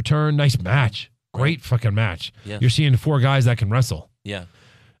 Nice return. Nice match. Great fucking match. Yeah. You're seeing 4 guys that can wrestle. Yeah.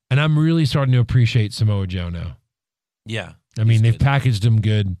 And I'm really starting to appreciate Samoa Joe now. Yeah. I mean, they've good. packaged him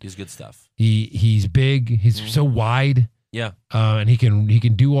good. He's good stuff. He's big. He's so wide. Yeah. And he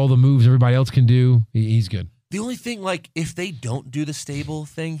can do all the moves everybody else can do. He's good. The only thing, like, if they don't do the stable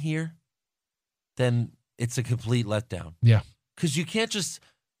thing here, then it's a complete letdown. Yeah. Because you can't just,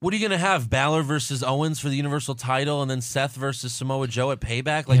 what are you going to have? Balor versus Owens for the Universal title and then Seth versus Samoa Joe at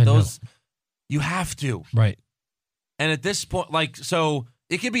Payback? Like you have to. Right. And at this point, like, so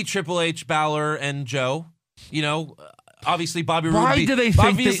it could be Triple H, Balor, and Joe. You know, obviously Bobby Roode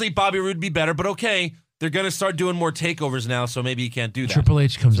Bobby Roode would be better, but okay, they're going to start doing more takeovers now, so maybe you can't do that. Triple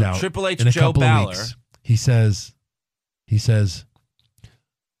H comes out. Triple H, in a Joe, couple Balor. of weeks. He says,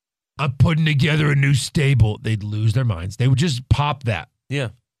 I'm putting together a new stable. They'd lose their minds. They would just pop that. Yeah.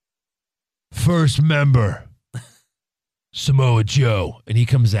 First member, Samoa Joe. And he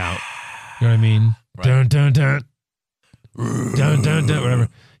comes out. You know what I mean? Right. Dun, dun, dun. Dun, dun, dun, whatever.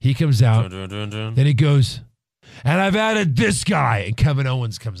 He comes out. Dun, dun, dun, dun. Then he goes, and I've added this guy. And Kevin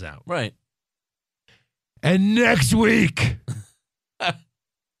Owens comes out. Right. And next week,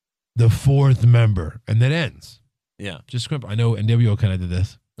 the 4th member. And then ends. Yeah. Just script. I know NWO kind of did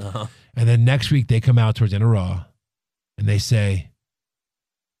this. Uh-huh. And then next week, they come out towards the end of Raw. And they say,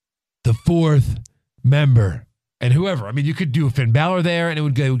 the 4th member. And whoever. I mean, you could do a Finn Balor there, and it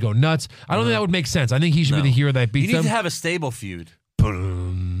would go nuts. I don't think that would make sense. I think he should be the hero that beats You need them. to have a stable feud.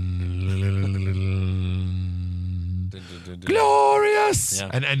 Glorious! Yeah.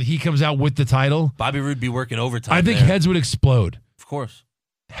 And he comes out with the title. Bobby Roode be working overtime. I think there. heads would explode. Of course.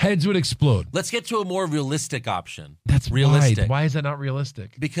 Heads would explode. Let's get to a more realistic option. That's realistic. Why is that not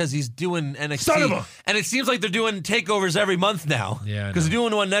realistic? Because he's doing NXT. Son of a- And it seems like they're doing takeovers every month now. Yeah, I Because know. they're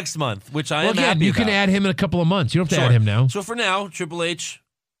doing one next month, which I Well, am again, happy you can about. add him in a couple of months. You don't have to Sure. add him now. So for now, Triple H,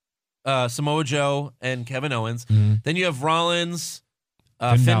 Samoa Joe, and Kevin Owens. Mhm. Then you have Rollins,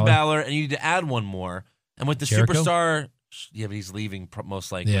 Finn Finn Balor. Balor, and you need to add one more. And with the Jericho? superstar, yeah, but he's leaving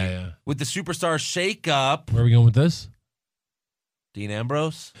most likely. Yeah. With the superstar shake-up, Where are we going with this? Dean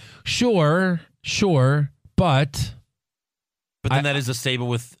Ambrose. Sure, but But then that is a stable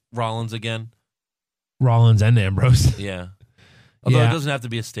with Rollins again. Rollins and Ambrose. Yeah. Although Yeah. it doesn't have to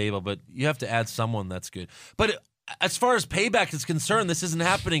be a stable, but you have to add someone that's good. But as far as Payback is concerned, this isn't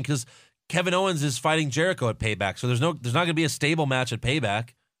happening because Kevin Owens is fighting Jericho at Payback. So there's not going to be a stable match at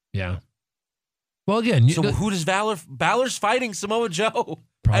Payback. Yeah. Well, again, So who does Balor? Balor's fighting Samoa Joe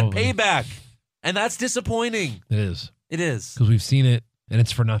Probably. at Payback, and that's disappointing. it is It is. because we've seen it, and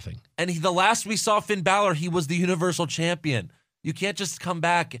it's for nothing. And the last we saw Finn Balor, he was the Universal Champion. You can't just come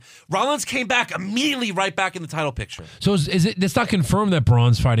back. Rollins came back immediately, right back in the title picture. So is it? It's not confirmed that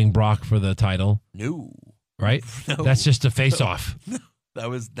Braun's fighting Brock for the title, No, right? No. That's just a face-off. that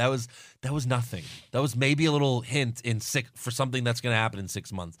was nothing. That was maybe a little hint for something that's going to happen in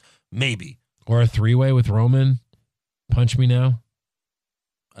 6 months, maybe. Or a 3-way with Roman. Punch me now.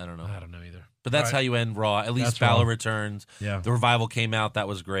 I don't know. I don't know either. But that's All right. how you end Raw. At least That's Balor Raw. returns. Yeah. The Revival came out. That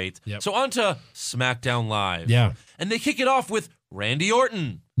was great. Yep. So on to SmackDown Live. Yeah. And they kick it off with Randy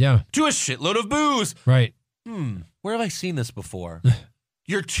Orton Yeah. to a shitload of boos. Right. Where have I seen this before?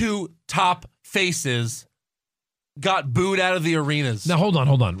 Your 2 top faces got booed out of the arenas. Now hold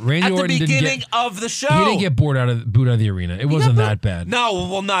on. Randy At the Orton beginning of the show. He didn't get booed out of the arena. It wasn't got that bad. No,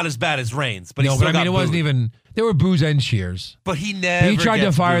 well, not as bad as Reigns, but No, he still but I mean, got it wasn't booed. even. There were boos and cheers. But he never. He tried to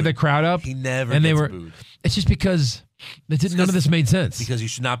gets fire booed. the crowd up. He never. and they gets were. booed It's just because none of this made sense. because you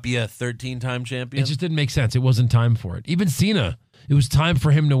should not be a 13-time champion. It just didn't make sense. It wasn't time for it. Even Cena, it was time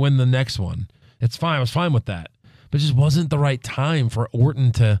for him to win the next one. It's fine. I was fine with that. But it just wasn't the right time for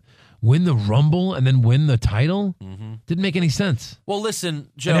Orton to win the Rumble and then win the title. Mm-hmm. Didn't make any sense. Well, listen,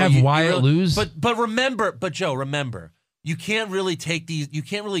 Joe. And have you Wyatt really, lose? But remember, Joe, remember, you can't really take these. You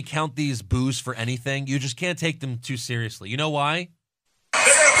can't really count these boos for anything. You just can't take them too seriously. You know why? They're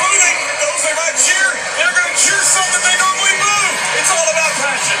going to boo me. Those they might cheer. They're going to cheer something they normally boo. It's all about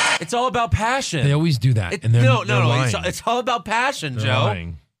passion. It's all about passion. They always do that. And they're no. lying. It's all about passion, They're Joe.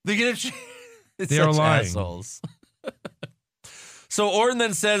 lying. They're gonna. It's They are such lying. assholes. So Orton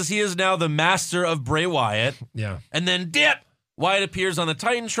then says he is now the master of Bray Wyatt, Yeah. and then dip. Wyatt appears on the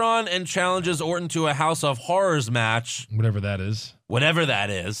Titantron and challenges Orton to a House of Horrors match, Whatever that is. whatever that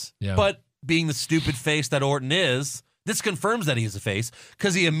is. Yeah. But being the stupid face that Orton is, this confirms that he's a face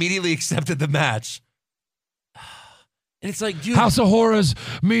because he immediately accepted the match. And it's like, dude. House of Horrors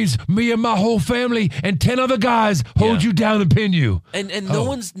means me and my whole family and 10 other guys hold you down and pin you. And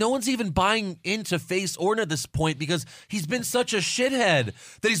no one's even buying into face Orton at this point because he's been such a shithead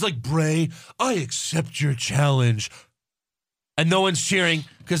that he's like, Bray, I accept your challenge. And no one's cheering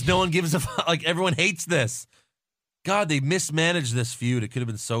because no one gives a fuck. Like, everyone hates this. God, they mismanaged this feud. It could have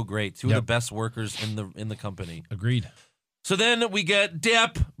been so great. Two of the best workers in the company. Agreed. So then we get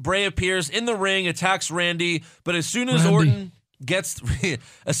Dip. Bray appears in the ring, attacks Randy, but as soon as Orton gets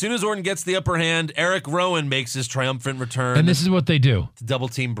the upper hand, Eric Rowan makes his triumphant return. And this is what they do. To double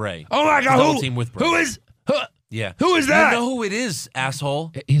team Bray. Oh my God! Double team with Bray. Who is? Yeah. Who is that? You know who it is,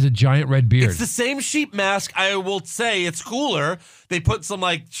 asshole. He's a giant red beard. It's the same sheep mask. I will say it's cooler. They put some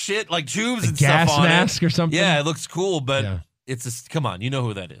like shit, like tubes and gas stuff on mask it. or something. Yeah, it looks cool, but come on, you know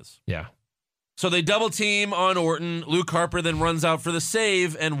who that is. Yeah. So they double team on Orton. Luke Harper then runs out for the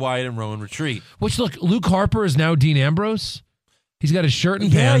save, and Wyatt and Rowan retreat. Which, look, Luke Harper is now Dean Ambrose. He's got his shirt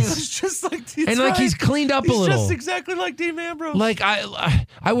and Yeah, pants. he's just like he's cleaned up a little. He's just exactly like Dean Ambrose. Like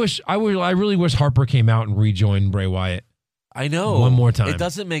I really wish Harper came out and rejoined Bray Wyatt. I know. One more time. It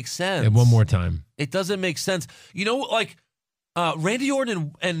doesn't make sense. And one more time. It doesn't make sense. You know, like Randy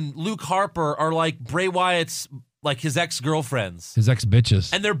Orton and Luke Harper are like Bray Wyatt's, like his ex-girlfriends. His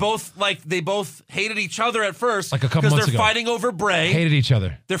ex-bitches. And they're both, like, they both hated each other at first. Like a couple months ago. Because they're fighting over Bray. Hated each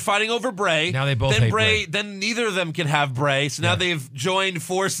other. They're fighting over Bray. Now they both hate Bray. Then neither of them can have Bray. So now they've joined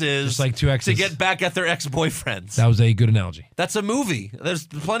forces. Just like two exes. To get back at their ex-boyfriends. That was a good analogy. That's a movie. There's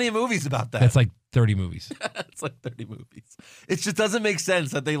plenty of movies about that. That's like 30 movies. It's like 30 movies. It just doesn't make sense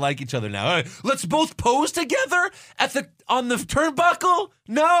that they like each other now. All right, let's both pose together on the turnbuckle?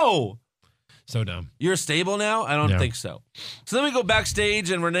 No. So dumb. You're stable now? I don't think so. So then we go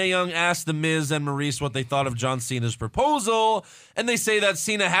backstage, and Renee Young asks The Miz and Maurice what they thought of John Cena's proposal, and they say that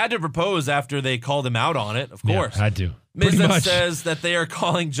Cena had to propose after they called him out on it, of course. Yeah, had to. Miz then says that they are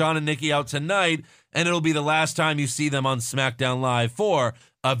calling John and Nikki out tonight, and it'll be the last time you see them on SmackDown Live for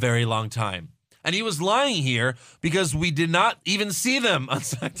a very long time. And he was lying here because we did not even see them on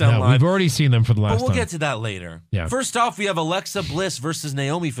SmackDown Live. We've already seen them for the last time. But we'll get to that later. Yeah. First off, we have Alexa Bliss versus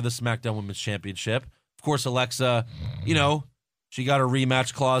Naomi for the SmackDown Women's Championship. Of course, Alexa, she got a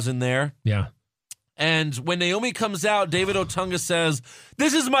rematch clause in there. Yeah. And when Naomi comes out, David Otunga says,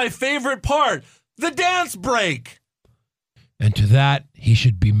 "This is my favorite part, the dance break." And to that, he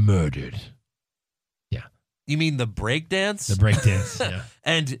should be murdered. You mean the break dance? The break dance, yeah.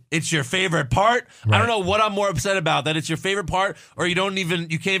 And it's your favorite part? Right. I don't know what I'm more upset about, that it's your favorite part, or you can't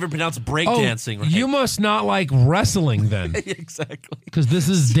even pronounce break dancing. Right? You must not like wrestling then. Exactly. Because this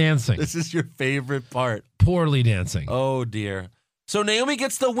is dancing. This is your favorite part. Poorly dancing. Oh, dear. So Naomi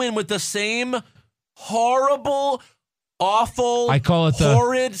gets the win with the same horrible, awful, I call it the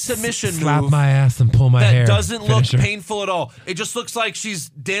horrid submission slap move my ass and pull my hair. that doesn't look finisher. painful at all. It just looks like she's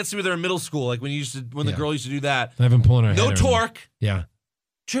dancing with her in middle school, like when the girl used to do that. I've been pulling her No head. torque. Yeah.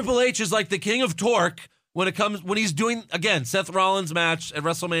 Triple H is like the king of torque when he's doing, again, Seth Rollins match at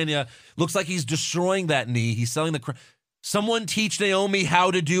WrestleMania. Looks like he's destroying that knee. He's selling someone teach Naomi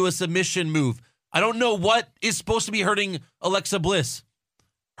how to do a submission move. I don't know what is supposed to be hurting Alexa Bliss.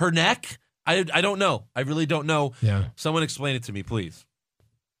 Her neck? I don't know. I really don't know. Yeah. Someone explain it to me, please.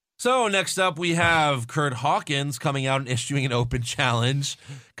 So next up, we have Kurt Hawkins coming out and issuing an open challenge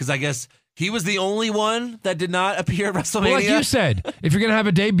because I guess he was the only one that did not appear at WrestleMania. Well, like you said, if you're going to have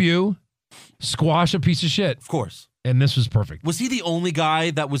a debut, squash a piece of shit. Of course. And this was perfect. Was he the only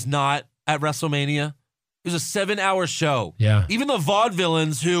guy that was not at WrestleMania? It was a 7-hour show. Yeah. Even the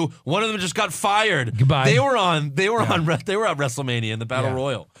vaudevillains, who one of them just got fired. Goodbye. They were at WrestleMania in the Battle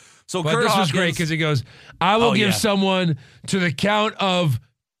Royal. So But Kurt this Hawkins, was great because he goes, I will give someone to the count of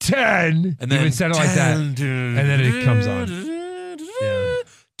 10. and then even said it like that. And then it comes on. Yeah.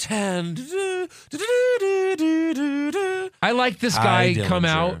 10. I like this guy come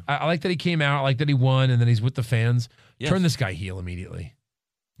out. I like that he came out. I like that he won, and then he's with the fans. Yes. Turn this guy heel immediately.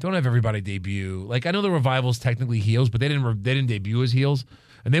 Don't have everybody debut. Like, I know the Revival's technically heels, but they didn't debut as heels,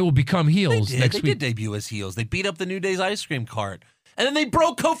 and they will become heels next week. They did debut as heels. They beat up the New Day's ice cream cart. And then they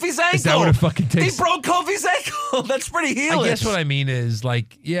broke Kofi's ankle. Is that what it fucking takes? They broke Kofi's ankle. That's pretty heelish. I guess what I mean is,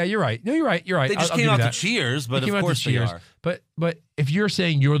 like, yeah, you're right. No, you're right. You're right. They just I'll came give out you to that. cheers, but They came of out to course they cheers. are. But if you're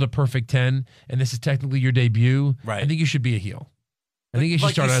saying you're the perfect 10 and this is technically your debut, Right. I think you should be a heel. I think you should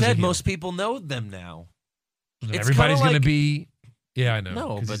Like start you as a said, heel. most people know them now. It's Everybody's kinda going to like- be. Yeah, I know. No,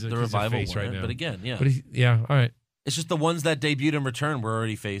 'cause but he's a the Revival face weren't. right now. But again, yeah. But yeah, all right. It's just the ones that debuted in return were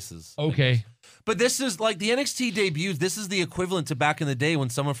already faces. Okay. But this is like the NXT debuts. This is the equivalent to back in the day when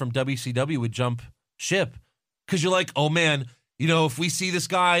someone from WCW would jump ship. Because you're like, oh man, if we see this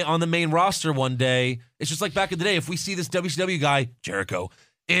guy on the main roster one day, it's just like back in the day. If we see this WCW guy, Jericho,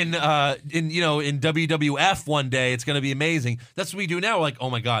 in WWF one day, it's going to be amazing. That's what we do now. We're like, oh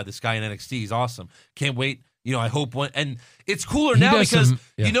my God, this guy in NXT is awesome. Can't wait. I hope one, and it's cooler now because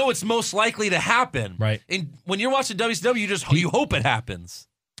it's most likely to happen. Right. And when you're watching WCW, you hope it happens.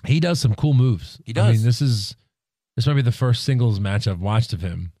 He does some cool moves. He does. I mean, this might be the first singles match I've watched of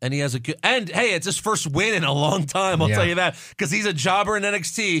him. And he has hey, it's his first win in a long time. I'll tell you that, because he's a jobber in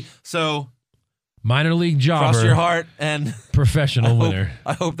NXT. So minor league jobber, cross your heart, and professional winner.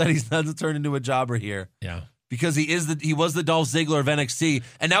 I hope that he doesn't turn into a jobber here. Yeah. Because he was the Dolph Ziggler of NXT,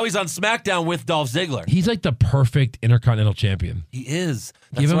 and now he's on SmackDown with Dolph Ziggler. He's like the perfect Intercontinental Champion. He is.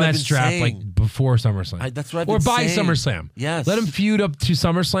 Give him that strap like before SummerSlam. That's what I've been saying. Or by SummerSlam. Yes. Let him feud up to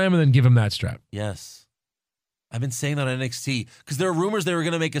SummerSlam and then give him that strap. Yes. I've been saying that on NXT because there are rumors they were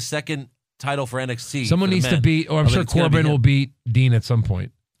going to make a second title for NXT. Someone needs to beat, or I'm sure Corbin will beat Dean at some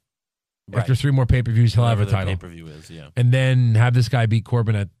point. Right. After 3 more pay-per-views, he'll have a title. Pay-per-view is, yeah. And then have this guy beat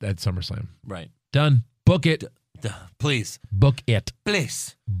Corbin at SummerSlam. Right. Done. Book it. Please. Book it.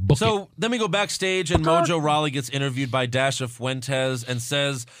 Please. Book so it. Then we go backstage, and Mojo Rawley gets interviewed by Dasha Fuentes and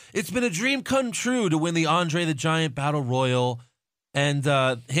says, it's been a dream come true to win the Andre the Giant Battle Royal, and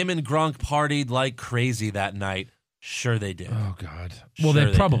him and Gronk partied like crazy that night. Sure they did. Oh, God. Well,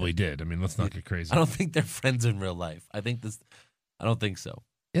 they probably did. I mean, let's not get crazy. I don't think they're friends in real life. I don't think so.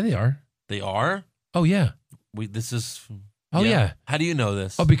 Yeah, they are. They are? Oh, yeah. Oh, yeah. How do you know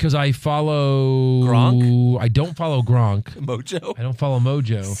this? Oh, because I follow Gronk? I don't follow Gronk. Mojo? I don't follow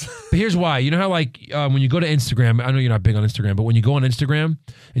Mojo. But here's why. You know how when you go to Instagram, I know you're not big on Instagram, but when you go on Instagram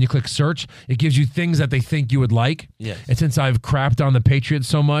and you click search, it gives you things that they think you would like. Yes. And since I've crapped on the Patriots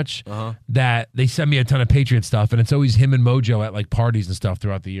so much, that they send me a ton of Patriot stuff, and it's always him and Mojo at like parties and stuff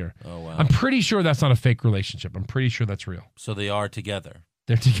throughout the year. Oh, wow. I'm pretty sure that's not a fake relationship. I'm pretty sure that's real. So they are together.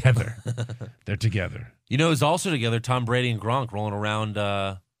 They're together. They're together. It's also together, Tom Brady and Gronk rolling around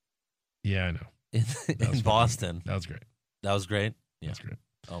yeah, I know. in Boston. That was great. That was great? Yeah. That's great.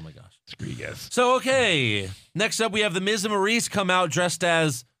 Oh, my gosh. Screw you guys. So, okay. Next up, we have The Miz and Maurice come out dressed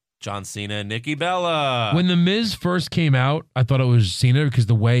as John Cena and Nikki Bella. When The Miz first came out, I thought it was Cena because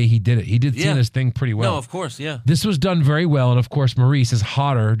the way he did it. He did Cena's thing pretty well. No, of course, yeah. This was done very well, and of course, Maurice is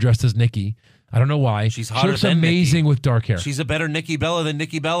hotter dressed as Nikki. I don't know why. She's hotter She looks than amazing Nikki. with dark hair. She's a better Nikki Bella than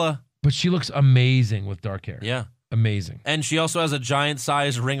Nikki Bella. But she looks amazing with dark hair. Yeah. Amazing. And she also has a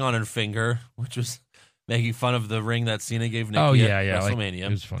giant-sized ring on her finger, which was making fun of the ring that Cena gave Nikki at WrestleMania. It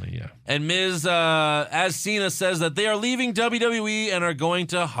was funny, yeah. And Miz, as Cena, says that they are leaving WWE and are going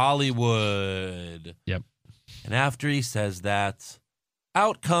to Hollywood. Yep. And after he says that,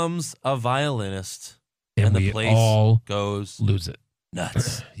 out comes a violinist, And the we place all goes lose it.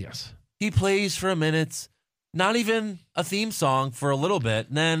 nuts. Yes. He plays for a minute, not even a theme song for a little bit,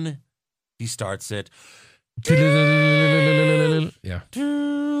 and then he starts it. Yeah. Can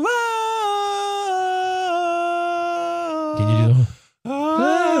you do the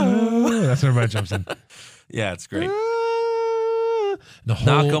That's when everybody jumps in. Yeah, it's great. The whole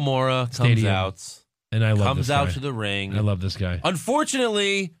Nakamura comes stadium. out. And I love comes this guy. out to the ring. I love this guy.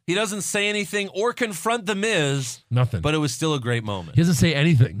 Unfortunately, he doesn't say anything or confront The Miz. Nothing. But it was still a great moment. He doesn't say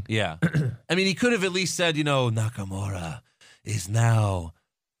anything. Yeah. I mean, he could have at least said, Nakamura is now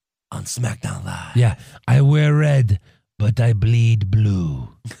on SmackDown Live. Yeah. I wear red, but I bleed blue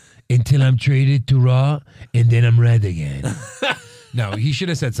until I'm traded to Raw, and then I'm red again. No, he should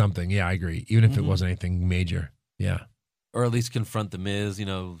have said something. Yeah, I agree. Even if it wasn't anything major. Yeah. Or at least confront The Miz,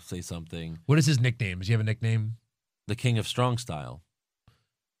 say something. What is his nickname? Does he have a nickname? The King of Strong Style.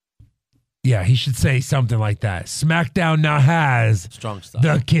 Yeah, he should say something like that. SmackDown now has Strong Style.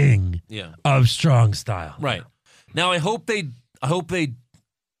 the King of Strong Style. Right. Now I hope they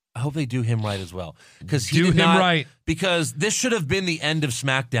do him right as well. Because right. Because this should have been the end of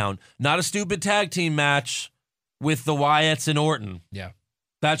SmackDown. Not a stupid tag team match with the Wyatts and Orton. Yeah.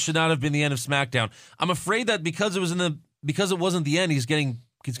 That should not have been the end of SmackDown. I'm afraid that because it wasn't the end, he's going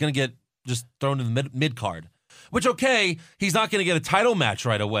to get just thrown in the mid card. Which, okay, he's not going to get a title match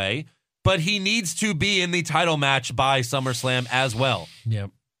right away, but he needs to be in the title match by SummerSlam as well.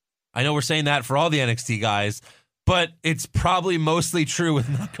 Yep. I know we're saying that for all the NXT guys, but it's probably mostly true with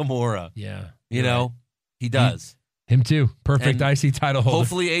Nakamura. Yeah. He does. Him too. Perfect IC title holder.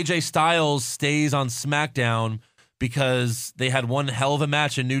 Hopefully AJ Styles stays on SmackDown because they had one hell of a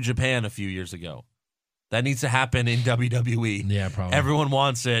match in New Japan a few years ago. That needs to happen in WWE. Yeah, probably. Everyone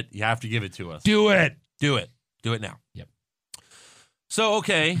wants it. You have to give it to us. Do it. Do it. Do it now. Yep. So,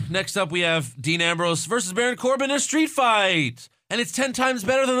 okay, next up we have Dean Ambrose versus Baron Corbin in a street fight. And it's 10 times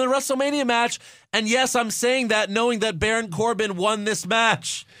better than the WrestleMania match. And yes, I'm saying that knowing that Baron Corbin won this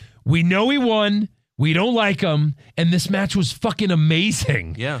match. We know he won. We don't like him. And this match was fucking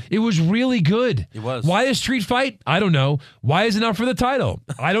amazing. Yeah. It was really good. It was. Why a street fight? I don't know. Why is it not for the title?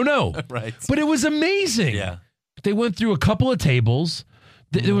 I don't know. Right. But it was amazing. Yeah. They went through a couple of tables.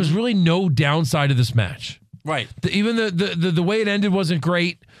 There was really no downside to this match. Right. Even the way it ended wasn't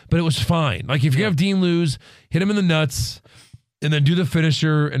great, but it was fine. Like if you have Dean lose, hit him in the nuts, and then do the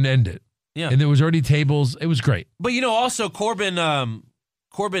finisher and end it. Yeah. And there was already tables. It was great. But, also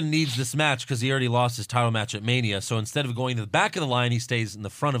Corbin needs this match because he already lost his title match at Mania. So instead of going to the back of the line, he stays in the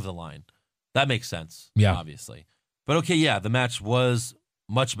front of the line. That makes sense. Yeah. Obviously. But okay, yeah, the match was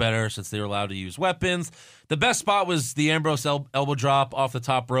much better since they were allowed to use weapons. The best spot was the Ambrose elbow drop off the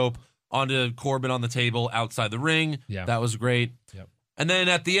top rope onto Corbin on the table outside the ring. Yeah. That was great. Yep. And then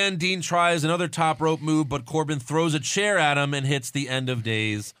at the end, Dean tries another top rope move, but Corbin throws a chair at him and hits the end of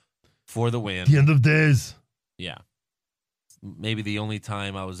days for the win. The end of days. Yeah. Maybe the only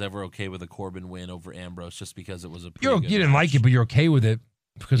time I was ever okay with a Corbin win over Ambrose, just because it was a pretty good You didn't match. like it, but you're okay with it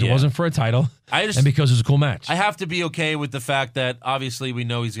because it Yeah. wasn't for a title and because it was a cool match. I have to be okay with the fact that obviously we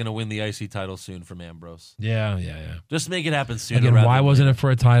know he's going to win the IC title soon from Ambrose. Yeah. Just make it happen sooner. Again, why wasn't it for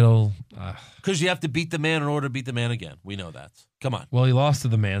a title? Because you have to beat the man in order to beat the man again. We know that. Come on. Well, he lost to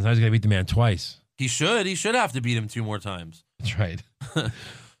the man. So now he's got to beat the man twice. He should. He should have to beat him 2 more times. That's right.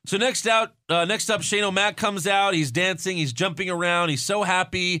 So next up, Shane O'Mac comes out. He's dancing. He's jumping around. He's so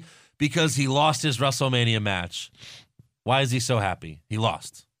happy because he lost his WrestleMania match. Why is he so happy? He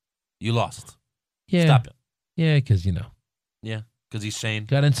lost. You lost. Yeah. Stop it. Yeah, because, Yeah, because he's Shane.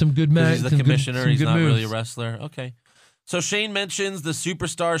 got in some good Because matches. he's the commissioner. He's not really a wrestler. Okay. So Shane mentions the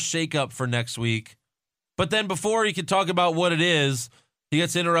Superstar shakeup for next week. But then before he could talk about what it is, he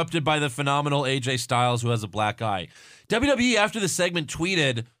gets interrupted by the phenomenal AJ Styles, who has a black eye. WWE, after the segment,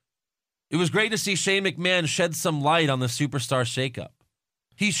 tweeted, "It was great to see Shane McMahon shed some light on the Superstar shakeup."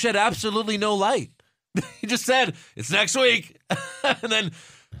 He shed absolutely no light. He just said, "It's next week." And then,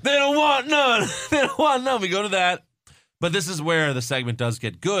 "They don't want none. They don't want none." We go to that. But this is where the segment does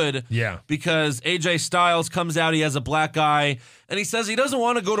get good. Yeah. Because AJ Styles comes out, he has a black eye, and he says he doesn't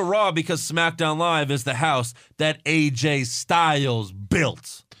want to go to Raw because SmackDown Live is the house that AJ Styles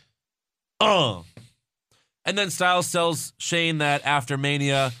built. And then Styles tells Shane that after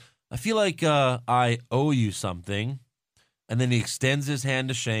Mania, "I feel like I owe you something." And then he extends his hand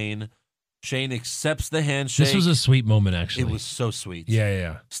to Shane. Shane accepts the handshake. This was a sweet moment, actually. It was so sweet.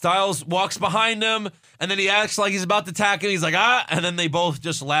 Yeah. Styles walks behind him, and then he acts like he's about to attack him. He's like, and then they both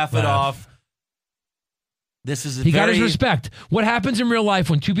just laugh it off. This is He got his respect. What happens in real life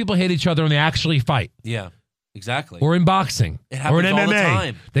when two people hate each other and they actually fight? Yeah, exactly. Or in boxing. It happens or in all MMA. the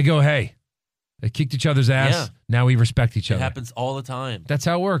time. They go, hey, they kicked each other's ass. Yeah. Now we respect each It other. happens all the time. That's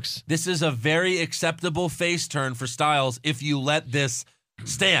how it works. This is a very acceptable face turn for Styles if you let this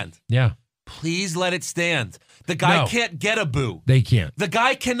stand. Yeah. Please let it stand. The guy No. can't get a boo. They can't. The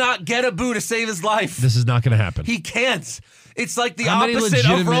guy cannot get a boo to save his life. This is not going to happen. He can't. It's like the How many opposite of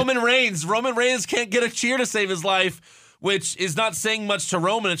legitimate- Roman Reigns. Roman Reigns can't get a cheer to save his life, which is not saying much to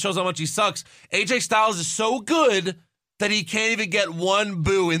Roman. It shows how much he sucks. AJ Styles is so good that he can't even get one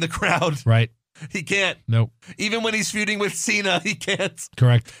boo in the crowd. Right. He can't. Nope. Even when he's feuding with Cena, he can't.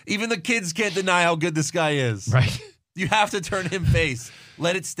 Correct. Even the kids can't deny how good this guy is. Right. You have to turn him face.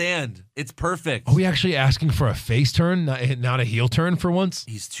 Let it stand. It's perfect. Are we actually asking for a face turn, not a heel turn for once?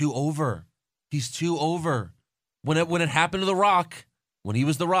 He's too over. He's too over. When it happened to The Rock, when he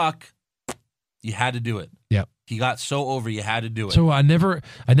was The Rock, you had to do it. Yep. He got so over, you had to do it. So I never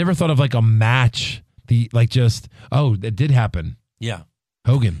thought of like a match. It did happen. Yeah.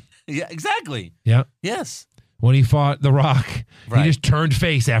 Hogan. Yeah, exactly. Yeah. Yes. When he fought The Rock, Right. he just turned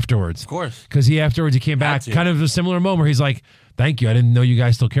face afterwards. Of course. Because he came back, to. kind of a similar moment where he's like, "Thank you, I didn't know you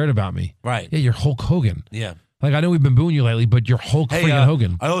guys still cared about me." Right. Yeah, you're Hulk Hogan. Yeah. Like, I know we've been booing you lately, but you're Hulk freaking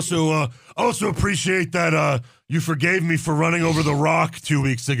Hogan. I also appreciate that you forgave me for running over The Rock 2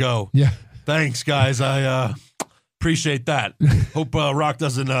 weeks ago. Yeah. Thanks, guys. I appreciate that. Hope Rock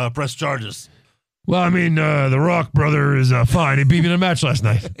doesn't press charges. Well, I mean, The Rock, brother, is fine. He beat me in a match last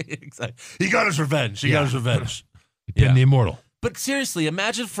night. Exactly. He got his revenge. He got his revenge. He pinned the Immortal. But seriously,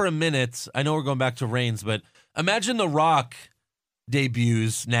 imagine for a minute, I know we're going back to Reigns, but imagine The Rock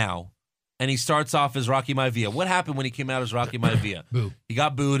debuts now, and he starts off as Rocky Maivia. What happened when he came out as Rocky Maivia? Boo. He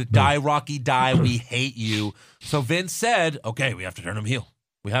got booed. Die, Rocky, die. We hate you. So Vince said, okay, we have to turn him heel.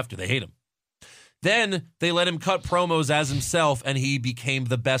 We have to. They hate him. Then they let him cut promos as himself, and he became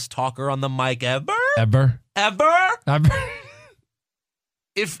the best talker on the mic ever. Ever. Ever. Ever.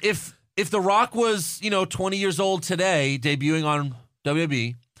 If if The Rock was, 20 years old today, debuting on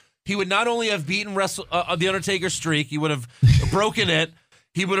WWE, he would not only have beaten The Undertaker's streak, he would have broken it.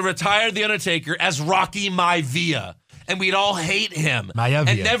 He would have retired The Undertaker as Rocky Maivia. And we'd all hate him. Maivia.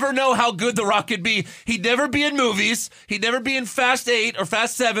 And never know how good The Rock could be. He'd never be in movies. He'd never be in Fast 8 or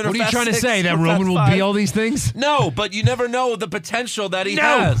Fast 7 or Fast 6. What are you trying to say? That Roman will be all these things? No, but you never know the potential that he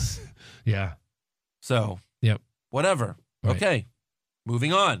has. Yeah. So, yep. Whatever. Right. Okay.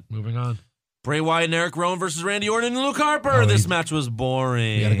 Moving on. Bray Wyatt and Eric Rowan versus Randy Orton and Luke Harper. This match was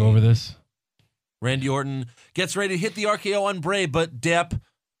boring. You got to go over this. Randy Orton gets ready to hit the RKO on Bray, but dip.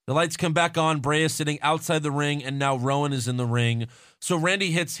 The lights come back on. Bray is sitting outside the ring, and now Rowan is in the ring. So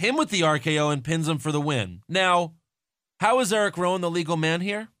Randy hits him with the RKO and pins him for the win. Now, how is Eric Rowan the legal man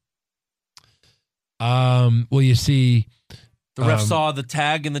here? Well, you see, the ref saw the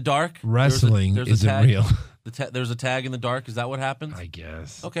tag in the dark. Wrestling isn't real. There's a tag in the dark. Is that what happens? I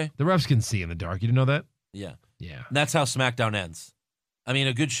guess. Okay. The refs can see in the dark. You didn't know that? Yeah. Yeah. And that's how SmackDown ends. I mean,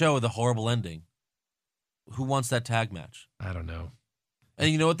 a good show with a horrible ending. Who wants that tag match? I don't know. And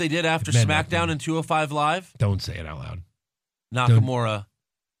you know what they did after SmackDown and 205 Live? Don't say it out loud. Nakamura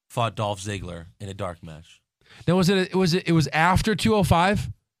fought Dolph Ziggler in a dark match. Now, it was after 205?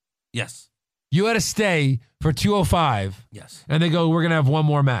 Yes. You had to stay for 205. Yes. And they go, we're going to have one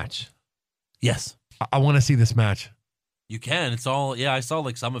more match. Yes. I want to see this match. You can. It's all, I saw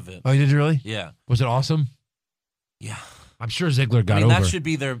like some of it. Oh, you did really? Yeah. Was it awesome? Yeah. I'm sure Ziggler got over. That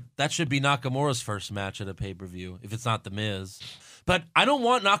should be Nakamura's first match at a pay-per-view, if it's not The Miz. But I don't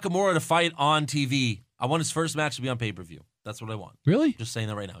want Nakamura to fight on TV. I want his first match to be on pay-per-view. That's what I want. Really? Just saying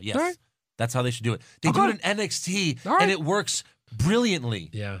that right now. Yes. All right. That's how they should do it. They do it in NXT, and it works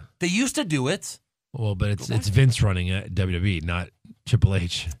brilliantly. Yeah. They used to do it. Well, but it's Vince running at WWE, not Triple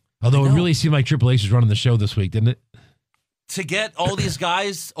H. Although it really seemed like Triple H was running the show this week, didn't it? To get all these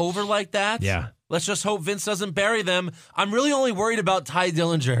guys over like that? Yeah. Let's just hope Vince doesn't bury them. I'm really only worried about Ty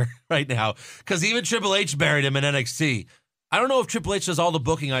Dillinger right now because even Triple H buried him in NXT. I don't know if Triple H does all the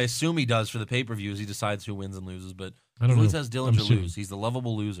booking. I assume he does for the pay-per-views. He decides who wins and loses, but he always has Dillinger lose. He's the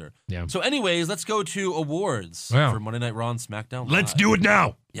lovable loser. Yeah. So anyways, let's go to awards for Monday Night Raw and SmackDown Live. Let's do it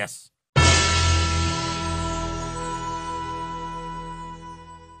now. Yes.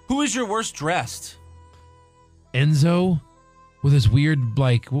 Who is your worst dressed? Enzo with his weird,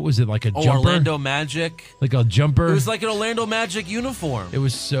 what was it, like a jumper? Orlando Magic. Like a jumper? It was like an Orlando Magic uniform. It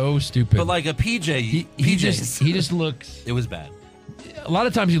was so stupid. But like a PJ. He just looks... It was bad. A lot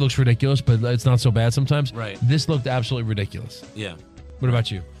of times he looks ridiculous, but it's not so bad sometimes. Right. This looked absolutely ridiculous. Yeah. What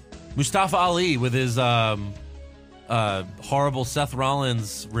about you? Mustafa Ali with his horrible Seth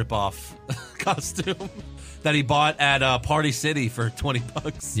Rollins ripoff costume that he bought at Party City for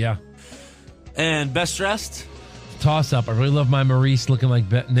 $20. Yeah. And best dressed? Toss up. I really love my Maurice looking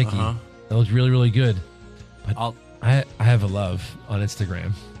like Nikki. That looks really, really good. But I have a love on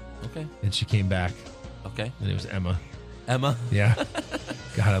Instagram. Okay. And she came back. Okay. And it was Emma. Emma? Yeah.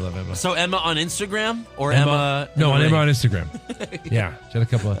 God, I love Emma. So Emma on Instagram or Emma? No, Emma on Instagram. Yeah. She had a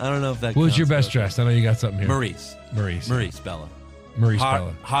couple of... I don't know if that What was your best dressed? I know you got something here. Maurice Bella.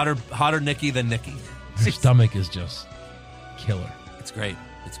 Bella. Hotter Nikki than Nikki. Her stomach is just killer. It's great.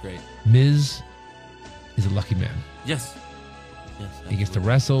 Miz is a lucky man. Yes. He gets to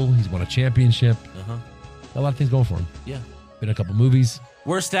wrestle. He's won a championship. A lot of things going for him. Yeah. Been in a couple movies.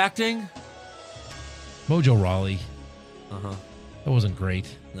 Worst acting? Mojo Rawley. That wasn't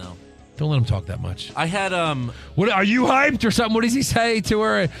great. No. Don't let him talk that much. I had What are you hyped or something? What does he say to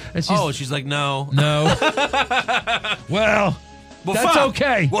her? And she's like, no. Well, that's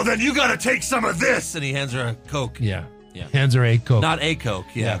okay. Well, then you got to take some of this. And he hands her a Coke. Yeah. Hands her a Coke. Not a Coke.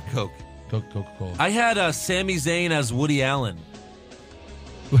 Yeah. Coke. Coca-Cola. I had Sami Zayn as Woody Allen.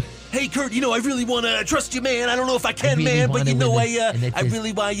 Hey, Kurt, I really want to trust you, man. I don't know if I can, really man, but I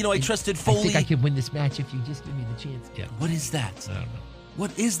really trusted Foley. I think I can win this match if you just give me the chance. Yeah. What is that? I don't know.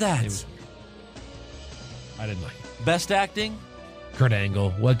 What is that? I didn't like it. Best acting? Kurt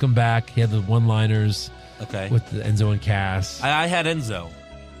Angle. Welcome back. He had the one-liners. Okay. With the Enzo and Cass. I had Enzo.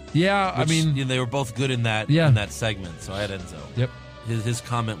 Yeah, which, they were both good in that segment, so I had Enzo. Yep. His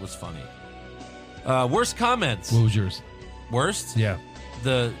comment was funny. Worst comments? What was yours? Worst? Yeah.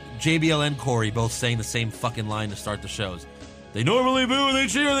 The JBL and Corey both saying the same fucking line to start the shows. They normally boo, they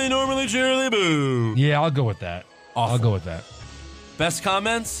cheer, they normally cheer, they boo. Yeah, I'll go with that. Awful. I'll go with that. Best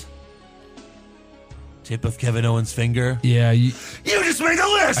comments? Tip of Kevin Owens' finger. Yeah. You just made the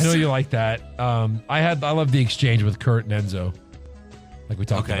list! I know you like that. I love the exchange with Kurt and Enzo. Like we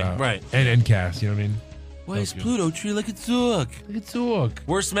talked about. Right. And Cass, you know what I mean? Why is Pluto tree like a zook? Like a zook.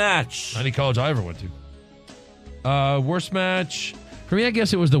 Worst match? Any college I ever went to. Worst match. For me, I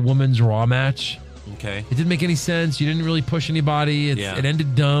guess it was the women's Raw match. Okay. It didn't make any sense. You didn't really push anybody. It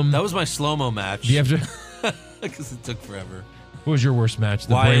ended dumb. That was my slow-mo match. Do you have to? Because it took forever. What was your worst match?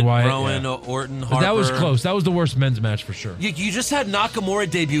 The Bray Wyatt, Wyatt, Rowan, Orton, Harper. That was close. That was the worst men's match for sure. You just had Nakamura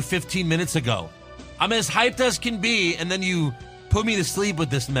debut 15 minutes ago. I'm as hyped as can be, and then you put me to sleep with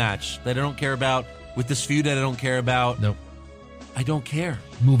this match that I don't care about, with this feud that I don't care about. Nope. I don't care.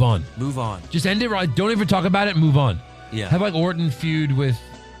 Move on. Move on. Just end it right. Don't even talk about it. Move on. Yeah. Have like Orton feud with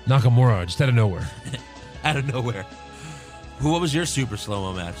Nakamura just out of nowhere. Out of nowhere. What was your super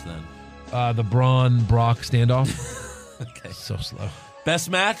slow-mo match then? The Braun Brock standoff. Okay. So slow. Best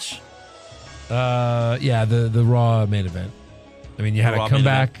match? Yeah, the Raw main event. I mean, you had a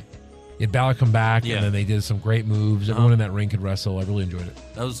comeback. You had Balor come back, and then they did some great moves. Everyone in that ring could wrestle. I really enjoyed it.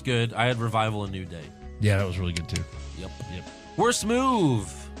 That was good. I had Revival and New Day. Yeah, that was really good too. Yep. Worst move?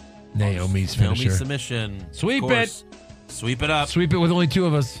 Naomi's finisher. Naomi's submission. Sweep it. Sweep it up. Sweep it with only two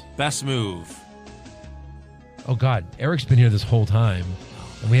of us. Best move? Oh God, Eric's been here this whole time,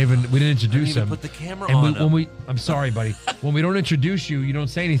 and we didn't introduce him. Put the camera and on. I'm sorry, buddy. When we don't introduce you, you don't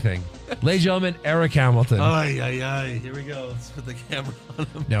say anything. Ladies and gentlemen, Eric Hamilton. Ay. Here we go. Let's put the camera on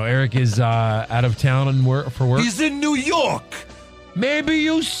him. Now Eric is out of town for work. He's in New York. Maybe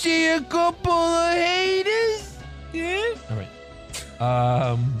you'll see a couple of haters. Yeah. All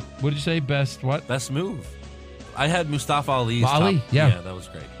right. What did you say? Best what? Best move. I had Mustafa Ali's Ali? top. Yeah, that was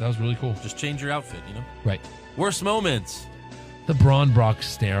great. That was really cool. Just change your outfit, you know? Right. Worst moments. The Braun Brock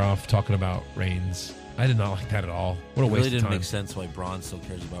stare off talking about Reigns. I did not like that at all. What a waste It really of didn't time. make sense why Braun still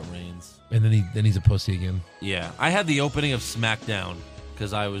cares about Reigns. And then he's a pussy again. Yeah. I had the opening of SmackDown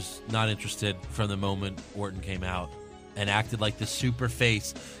because I was not interested from the moment Orton came out and acted like this super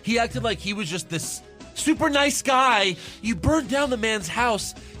face. He acted like he was just this super nice guy. You burned down the man's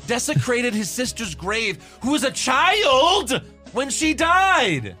house, desecrated his sister's grave, who was a child when she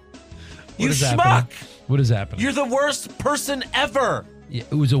died. You schmuck. What is happening? You're the worst person ever. Yeah,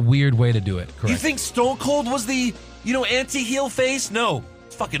 it was a weird way to do it. Correct. You think Stone Cold was the, anti-heel face? No.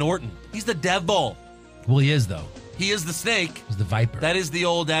 It's fucking Orton. He's the devil. Well, he is, though. He is the snake. He's the viper. That is the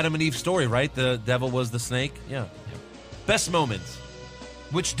old Adam and Eve story, right? The devil was the snake? Yeah. Best moments.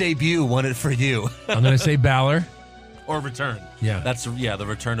 Which debut won it for you? I'm going to say Balor. Or return. Yeah. That's, the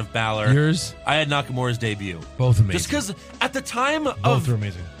return of Balor. Yours? I had Nakamura's debut. Both amazing. Just because at the time Both were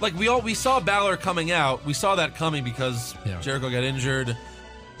amazing. Like, we saw Balor coming out. We saw that coming because Jericho got injured.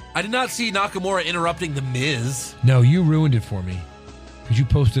 I did not see Nakamura interrupting The Miz. No, you ruined it for me. Because you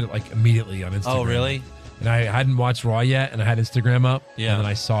posted it, like, immediately on Instagram. Oh, really? And I hadn't watched Raw yet, and I had Instagram up. Yeah. And then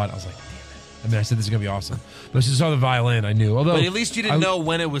I saw it. I was like, damn it. I mean, I said, this is going to be awesome. But as I saw the violin, I knew. Although, But at least you didn't know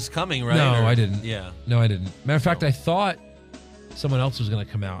when it was coming, right? No, Or- I didn't. Yeah. No, I didn't. Matter of fact, I thought someone else was going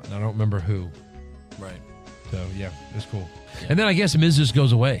to come out, and I don't remember who. Right. So, yeah, it was cool. Yeah. And then I guess Miz just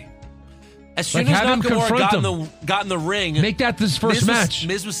goes away. As soon Like, as have him Nakamura confront got in the ring, Make that this first match.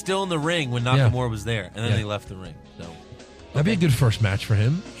 Miz was still in the ring when Nakamura was there, and then Yeah. they left the ring. So That'd be a good first match for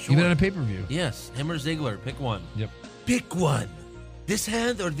him, Sure. even on a pay-per-view. yes, him or Ziggler, pick one. Yep. Pick one. This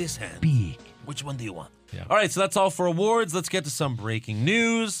hand or this hand? Big. Which one do you want? Yeah. All right, so that's all for awards. Let's get to some breaking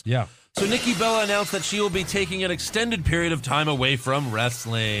news. Yeah. So Nikki Bella announced that she will be taking an extended period of time away from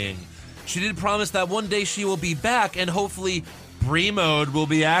wrestling. She did promise that one day she will be back, and hopefully Brie mode will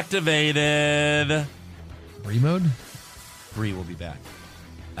be activated. Brie mode? Brie will be back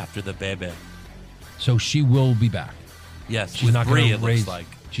after the baby. So she will be back. Yes, She's not Brie, going it to raise. looks like.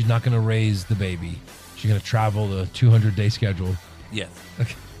 She's not going to raise the baby. She's going to travel the 200-day schedule. Yes.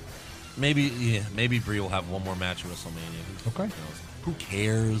 Okay. Maybe Brie will have one more match at WrestleMania. Okay. knows? Who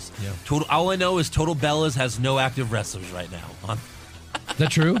cares? Yeah. All I know is Total Bellas has no active wrestlers right now. Is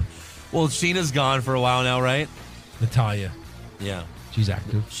that true? Well, Sheena's gone for a while now, right? Natalia. Yeah. She's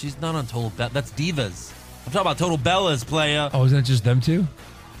active. She's not on Total Bellas. That's Divas. I'm talking about Total Bellas, playa. Oh, isn't it just them two?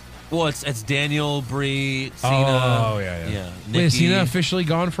 Well, it's Daniel, Brie, Cena. Oh, yeah. Yeah. Wait, is Nikki. Cena officially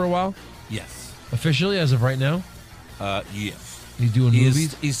gone for a while? Yes. Officially, as of right now? Yes. He's doing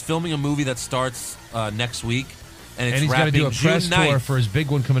movies? He's filming a movie that starts next week, and And he's got to do a press June 9th. tour for his big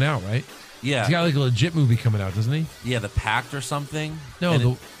one coming out, right? Yeah. He's got like a legit movie coming out, doesn't he? Yeah, The Pact or something. No, And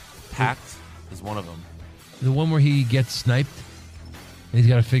the Pact is one of them. one where he gets sniped and he's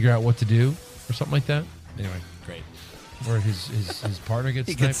got to figure out what to do or something like that. Anyway, Great. or his partner gets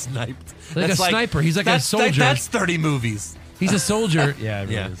He sniped. gets sniped. Like a sniper. He's like a soldier. That's 30 movies. He's a soldier. Yeah, it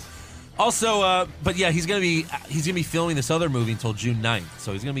really Yeah. is. Also, but yeah, he's gonna be filming this other movie until June 9th,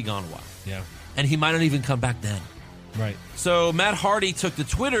 so he's gonna be gone a while, Yeah, and he might not even come back then. right. So Matt Hardy took to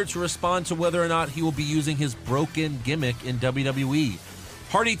Twitter to respond to whether or not he will be using his broken gimmick in WWE.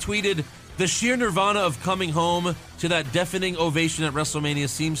 Hardy tweeted, The sheer nirvana of coming home to that deafening ovation at WrestleMania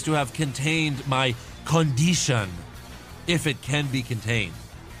seems to have contained my condition, if it can be contained.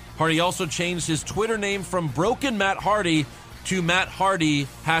 Hardy also changed his Twitter name from Broken Matt Hardy to Matt Hardy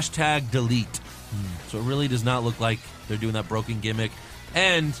 #delete. So it really does not look like they're doing that broken gimmick.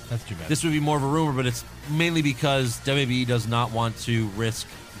 And That's too bad. This would be more of a rumor, but it's mainly because WWE does not want to risk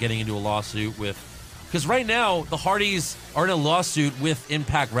getting into a lawsuit with... Because right now, the Hardys are in a lawsuit with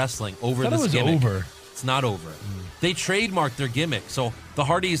Impact Wrestling over this gimmick. Over. It's not over. They trademarked their gimmick. So the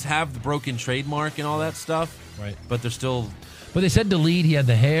Hardys have the broken trademark and all that stuff. Right. But they're still... But they said delete. He had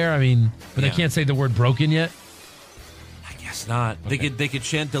the hair. I mean, but Yeah. they can't say the word broken yet. I guess not. Okay. They could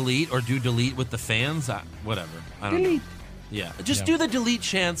chant delete or do delete with the fans. Whatever. I don't know. Yeah. Just do the delete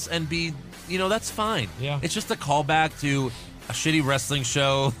chants and be, that's fine. Yeah. It's just a callback to a shitty wrestling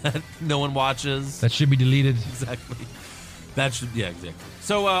show that no one watches. That should be deleted. Exactly. Exactly.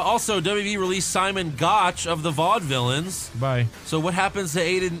 So also, WWE released Simon Gotch of the Vaudevillains. Bye. So what happens to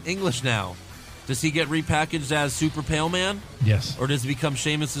Aiden English now? Does he get repackaged as Super Pale Man? Yes. Or does he become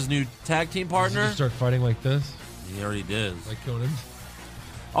Sheamus' new tag team partner? Does he start fighting like this, He already did. like Conan.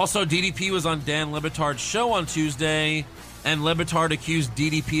 Also, DDP was on Dan Le Batard's show on Tuesday, and Le Batard accused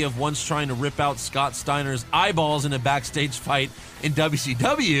DDP of once trying to rip out Scott Steiner's eyeballs in a backstage fight in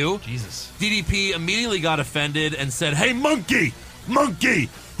WCW. Jesus. DDP immediately got offended and said, "Hey, monkey! Monkey!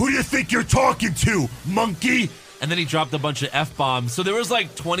 Who do you think you're talking to, monkey?" And then he dropped a bunch of F-bombs. So there was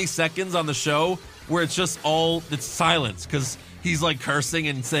like 20 seconds on the show where it's silence because he's like cursing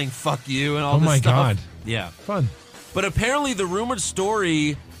and saying "fuck you" and all this stuff. God. Yeah. Fun. But apparently the rumored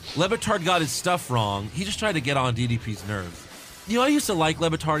story, Le Batard got his stuff wrong. He just tried to get on DDP's nerves. I used to like Le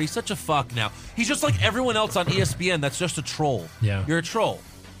Batard. He's such a fuck now. He's just like everyone else on ESPN that's just a troll. Yeah. You're a troll.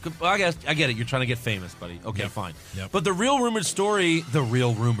 I guess I get it. You're trying to get famous, buddy. Okay, fine. Yep. But the rumored story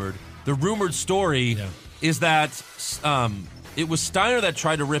Yeah. is that it was Steiner that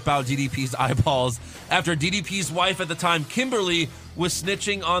tried to rip out DDP's eyeballs after DDP's wife at the time, Kimberly, was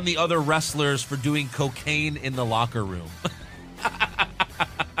snitching on the other wrestlers for doing cocaine in the locker room.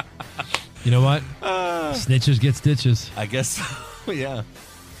 You know what? Snitches get stitches. I guess so, yeah.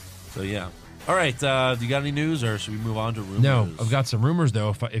 So, yeah. All right, do you got any news, or should we move on to rumors? No, I've got some rumors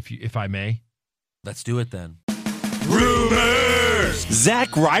though. If I may. Let's do it then.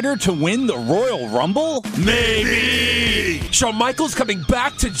 Zack Ryder to win the Royal Rumble? Maybe! Shawn Michaels coming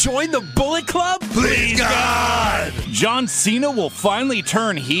back to join the Bullet Club? Please, God! John Cena will finally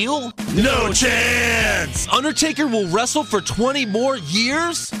turn heel? No chance! Undertaker will wrestle for 20 more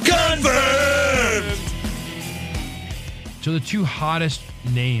years? Confirmed! So the two hottest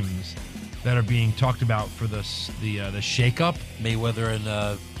names that are being talked about for the shakeup. Mayweather and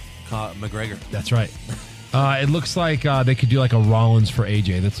McGregor. That's right. It looks like they could do like a Rollins for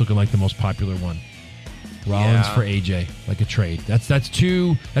AJ. That's looking like the most popular one. Rollins for AJ, like a trade. That's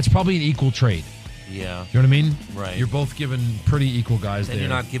probably an equal trade. Yeah. You know what I mean? Right. You're both giving pretty equal guys And there. you're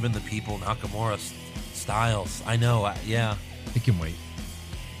not giving the people Nakamura styles. I know. Yeah. They can wait.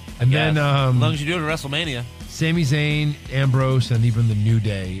 And Yes. then as long as you do it at WrestleMania. Sami Zayn, Ambrose, and even the New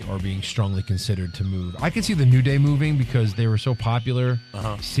Day are being strongly considered to move. I can see the New Day moving because they were so popular.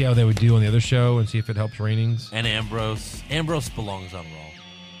 See how they would do on the other show and see if it helps ratings. And Ambrose. Ambrose belongs on Raw.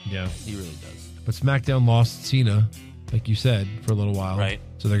 Yeah. He really does. But SmackDown lost Cena, like you said, for a little while. Right.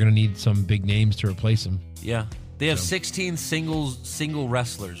 So they're going to need some big names to replace him. Yeah. They have 16 single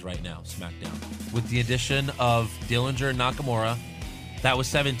wrestlers right now, SmackDown. With the addition of Dillinger and Nakamura. That was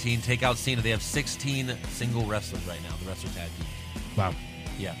 17. Take out Cena. They have 16 single wrestlers right now. The rest are tag teams. Wow.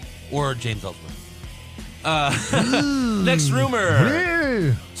 Yeah. Or James Ellsworth. Next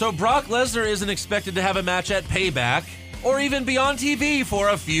rumor. So Brock Lesnar isn't expected to have a match at Payback or even be on TV for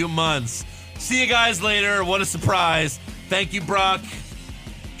a few months. See you guys later. What a surprise. Thank you, Brock.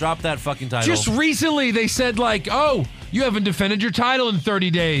 Drop that fucking title. Just recently they said like, oh, you haven't defended your title in 30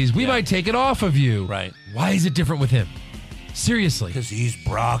 days. We might take it off of you. Right. Why is it different with him? Seriously. Because he's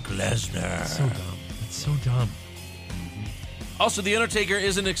Brock Lesnar. So dumb. It's so dumb. Also, The Undertaker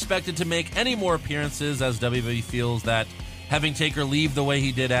isn't expected to make any more appearances as WWE feels that having Taker leave the way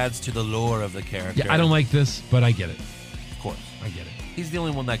he did adds to the lore of the character. Yeah, I don't like this, but I get it. Of course. I get it. He's the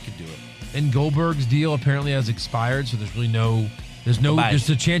only one that could do it. And Goldberg's deal apparently has expired, so there's really Bye-bye. there's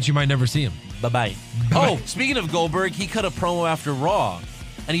a chance you might never see him. Bye-bye. Oh, speaking of Goldberg, he cut a promo after Raw,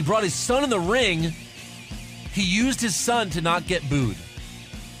 and he brought his son in the ring. He used his son to not get booed.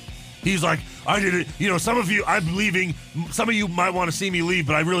 He's like, I did it. Some of you, I'm leaving. Some of you might want to see me leave,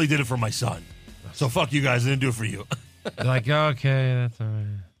 but I really did it for my son. So fuck you guys. I didn't do it for you. They're like, okay, that's all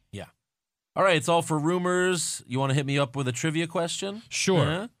right. Yeah. All right, it's all for rumors. You want to hit me up with a trivia question? Sure.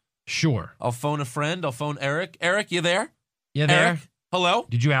 Yeah? Sure. I'll phone a friend. I'll phone Eric. Eric, you there? Yeah, there. Eric, hello?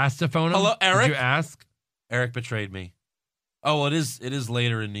 Did you ask to phone him? Hello, Eric? Did you ask? Eric betrayed me. Oh, well, it is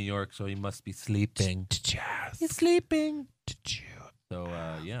later in New York, so he must be sleeping. Did you ask? He's sleeping. Did you? So,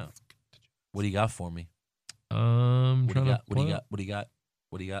 yeah. What do you got for me? What What do you got? What do you got? What do you got?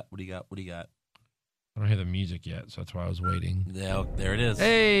 What do you got? What do you got? What do you got? I don't hear the music yet, so that's why I was waiting. Yeah, there it is.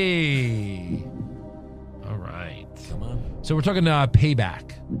 Hey. All right. Come on. So we're talking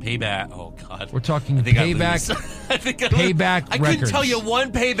Payback. Payback. Oh, God. We're talking I think Payback. I think Payback I couldn't records. tell you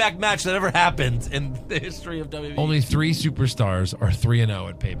one Payback match that ever happened in the history of WWE. Only 3 superstars are 3-0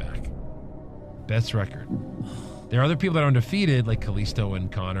 at Payback. Best record. There are other people that are undefeated, like Kalisto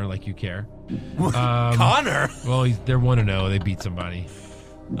and Connor, like you care. Connor? Well, they're 1-0. They beat somebody.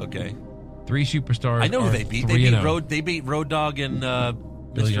 Okay. 3 superstars. I know who are they beat. 3-0. They beat Road Dogg and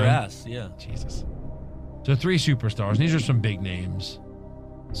Billy Mr. Gunn? Ass. Yeah. Jesus. So 3 superstars. These are some big names.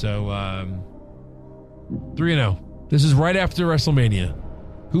 So 3-0. This is right after WrestleMania.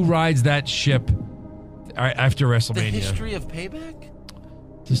 Who rides that ship after WrestleMania? The history of Payback?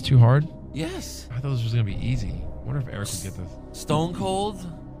 Is this too hard? Yes. I thought this was going to be easy. I wonder if Eric would get this. Stone Cold?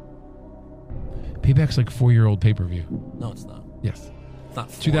 Payback's like 4-year-old pay-per-view. No, it's not. Yes. It's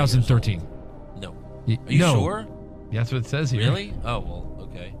not 4 2013. years old. No. Are you no. sure? Yeah, that's what it says here. Really? Oh, well,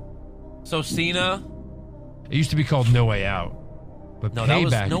 okay. So Cena? It used to be called No Way Out. But No, Payback,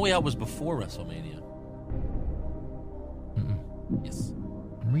 that was No Way Out was before WrestleMania. Mm-mm. Yes.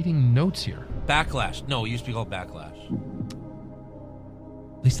 I'm reading notes here. Backlash. No, it used to be called Backlash.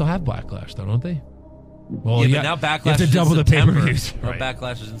 They still have Backlash, though, don't they? Well, yeah, but now Backlash you have to is double in the September. pay-per-views. No, Right.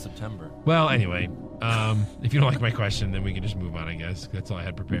 Backlash is in September. Well, anyway, if you don't like my question, then we can just move on, I guess. That's all I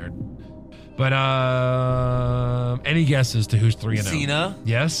had prepared. But any guesses to who's 3-0? Cena?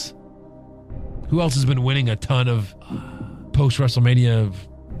 Yes. Who else has been winning a ton of post-WrestleMania,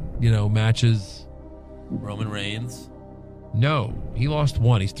 matches? Roman Reigns? No, he lost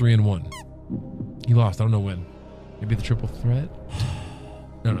one. He's 3-1. He lost. I don't know when. Maybe the triple threat?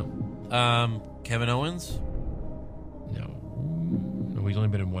 No. Kevin Owens? No, he's only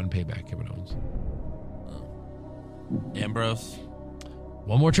been in one Payback, Kevin Owens. Ambrose?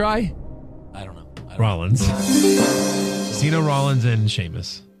 One more try? I don't know. Rollins. Cena, Rollins, and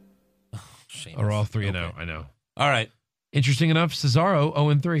Sheamus are all 3-0. Okay. I know. All right. Interesting enough, Cesaro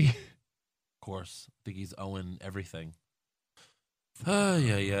 0-3. Of course. I think he's owing everything.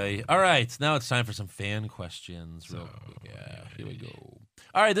 Yeah. All right. Now it's time for some fan questions. Real quick. Yeah, here we go.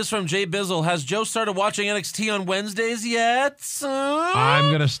 All right. This is from Jay Bizzle. Has Joe started watching NXT on Wednesdays yet? I'm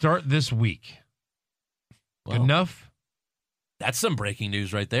going to start this week. Well, Good enough? That's some breaking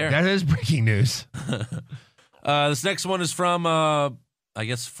news right there. That is breaking news. This next one is from, I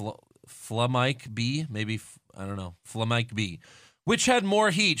guess, Flamike B. Maybe, I don't know. Flamike B. Which had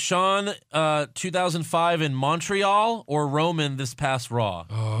more heat, Sean 2005 in Montreal or Roman this past Raw?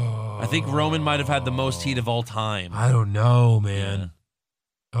 Oh, I think Roman might have had the most heat of all time. I don't know, man. Yeah.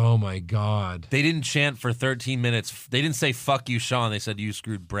 Oh, my God. They didn't chant for 13 minutes. They didn't say, fuck you, Sean. They said, you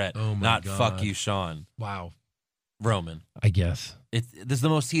screwed Brett. Oh, my not God. fuck you, Sean. Wow. Roman. I guess. This is the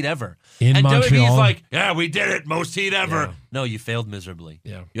most heat ever. In and Montreal. WWE's like, yeah, we did it. Most heat ever. Yeah. No, you failed miserably.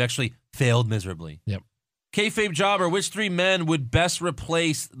 Yeah. You actually failed miserably. Yep. Kayfabe Jobber, which 3 men would best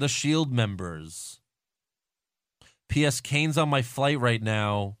replace the Shield members? P.S. Kane's on my flight right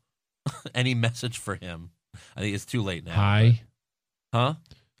now. Any message for him? I think it's too late now. Hi. But, huh?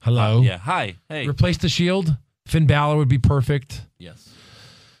 Hello. Yeah. Hi. Hey. Replace the Shield. Finn Balor would be perfect. Yes.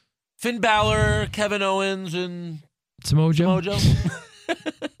 Finn Balor, Kevin Owens, and Samoa Joe.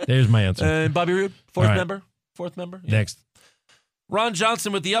 There's my answer. And Bobby Roode, fourth All right. member. Fourth member. Yeah. Next. Ron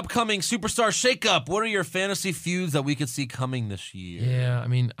Johnson with the upcoming Superstar Shakeup. What are your fantasy feuds that we could see coming this year? Yeah, I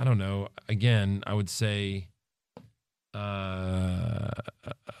mean, I don't know. Again, I would say, I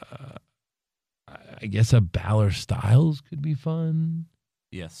guess a Balor Styles could be fun.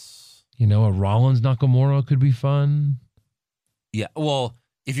 Yes. A Rollins Nakamura could be fun. Yeah. Well,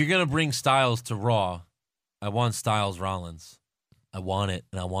 if you're going to bring Styles to Raw, I want Styles Rollins. I want it,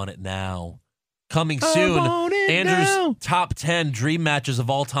 and I want it now. Coming soon, Andrew's now. top 10 dream matches of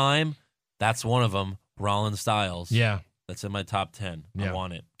all time. That's one of them, Rollins Styles. Yeah. That's in my top 10. I Yeah.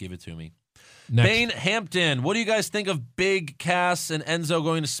 want it. Give it to me. Next. Bane Hampton, what do you guys think of Big Cass and Enzo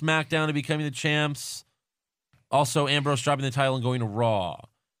going to SmackDown and becoming the champs? Also, Ambrose dropping the title and going to Raw.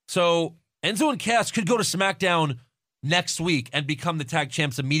 So, Enzo and Cass could go to SmackDown next week and become the tag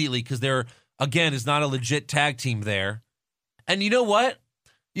champs immediately because there, again, is not a legit tag team there. And you know what?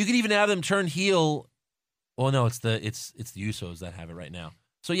 You could even have them turn heel. Well, no, it's the Usos that have it right now.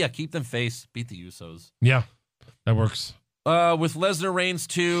 So yeah, keep them face, beat the Usos. Yeah, that works. With Lesnar Reigns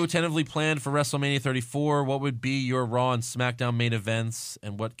 2 tentatively planned for WrestleMania 34, what would be your Raw and SmackDown main events,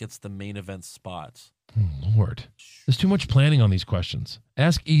 and what gets the main event spot? Oh, Lord. There's too much planning on these questions.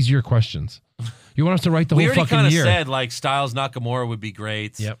 Ask easier questions. You want us to write the whole fucking year. We already kind of said, like, Styles Nakamura would be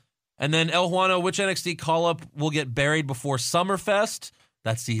great. Yep. And then El Juano, which NXT call-up will get buried before Summerfest?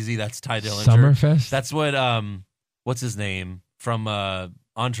 That's easy. That's Ty Dillinger. Summerfest? That's what, what's his name? From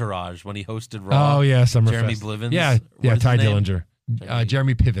Entourage, when he hosted Raw. Oh, yeah, Summerfest. Jeremy Blivens. Yeah, Ty Dillinger.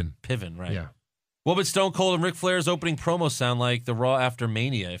 Jeremy Piven. Piven, right. Yeah. What would Stone Cold and Ric Flair's opening promo sound like the Raw after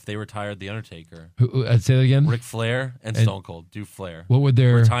Mania if they retired The Undertaker? Say that again? Ric Flair and Stone Cold. Do Flair. What would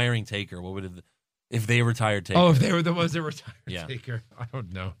their... Retiring Taker. What would it... If they retired Taker. Oh, if they were the ones that retired Taker. I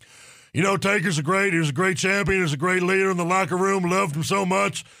don't know. You know, Taker's he was a great champion. He was a great leader in the locker room. Loved him so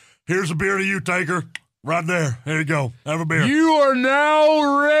much. Here's a beer to you, Taker. Right there. There you go. Have a beer. You are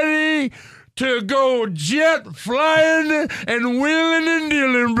now ready to go jet flying and wheeling and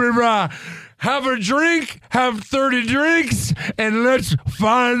dealing, baby. Have a drink, have 30 drinks, and let's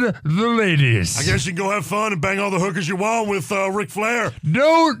find the ladies. I guess you can go have fun and bang all the hookers you want with Ric Flair.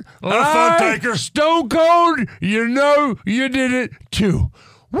 Don't have fun, Taker. Stone Cold, you know you did it too.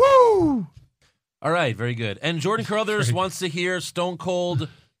 Woo! All right, very good. And Jordan Carruthers wants to hear Stone Cold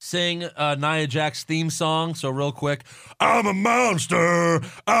sing Nia Jax's theme song. So real quick. I'm a monster.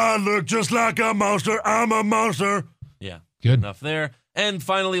 I look just like a monster. I'm a monster. Yeah. Good. Enough there. And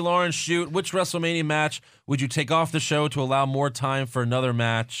finally, Lauren, shoot, which WrestleMania match would you take off the show to allow more time for another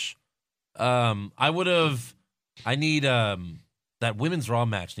match? That women's Raw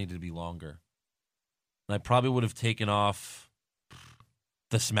match needed to be longer. And I probably would have taken off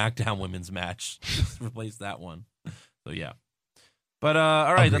the SmackDown women's match. Just replace that one. So, yeah. But,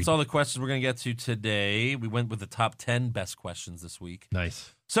 all right, that's all the questions we're going to get to today. We went with the top 10 best questions this week.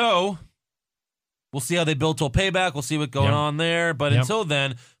 Nice. So... we'll see how they build till payback. We'll see what's going on there. But until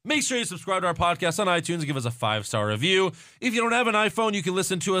then, make sure you subscribe to our podcast on iTunes and give us a 5-star review. If you don't have an iPhone, you can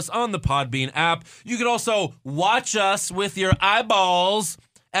listen to us on the Podbean app. You can also watch us with your eyeballs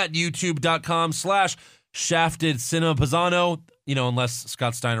at youtube.com/ShaftedCinemaPaisano, unless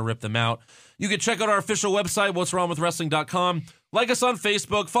Scott Steiner ripped them out. You can check out our official website, what'swrongwithwrestling.com. Like us on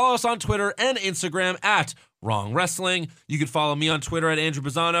Facebook. Follow us on Twitter and Instagram at Wrong Wrestling. You can follow me on Twitter at Andrew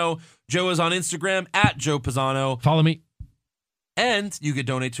Pisano. Joe is on Instagram at Joe Pisano. Follow me. And you can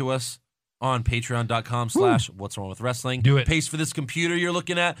donate to us on patreon.com/what'swrongwithwrestling. Do it. Pays for this computer you're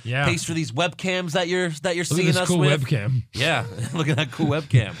looking at. Yeah. Pays for these webcams that you're Look seeing at this us cool with. webcam. Yeah. Look at that cool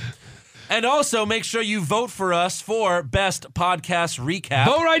webcam. And also, make sure you vote for us for Best Podcast Recap.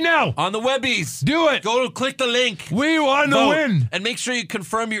 Vote right now. On the Webbies. Do it. Go to click the link. We want to win. And make sure you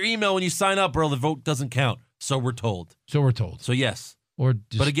confirm your email when you sign up, or the vote doesn't count. So we're told. So yes.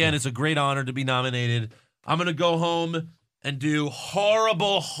 But again, it's a great honor to be nominated. I'm going to go home and do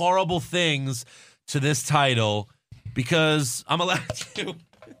horrible, horrible things to this title because I'm allowed to.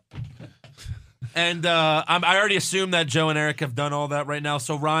 And I already assume that Joe and Eric have done all that right now.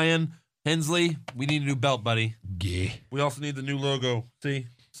 So Ryan Hensley, we need a new belt, buddy. Yeah. We also need the new logo. See?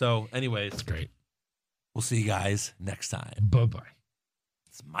 So anyways. That's great. We'll see you guys next time. Bye-bye.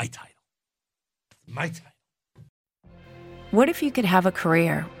 It's my title. My title. What if you could have a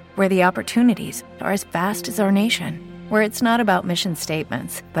career where the opportunities are as vast as our nation, where it's not about mission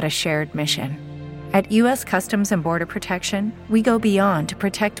statements, but a shared mission? At U.S. Customs and Border Protection, we go beyond to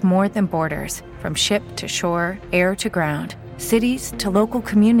protect more than borders. From ship to shore, air to ground, cities to local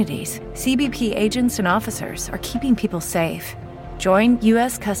communities, CBP agents and officers are keeping people safe. Join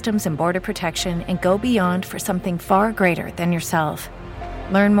U.S. Customs and Border Protection and go beyond for something far greater than yourself.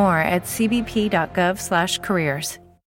 Learn more at cbp.gov/careers.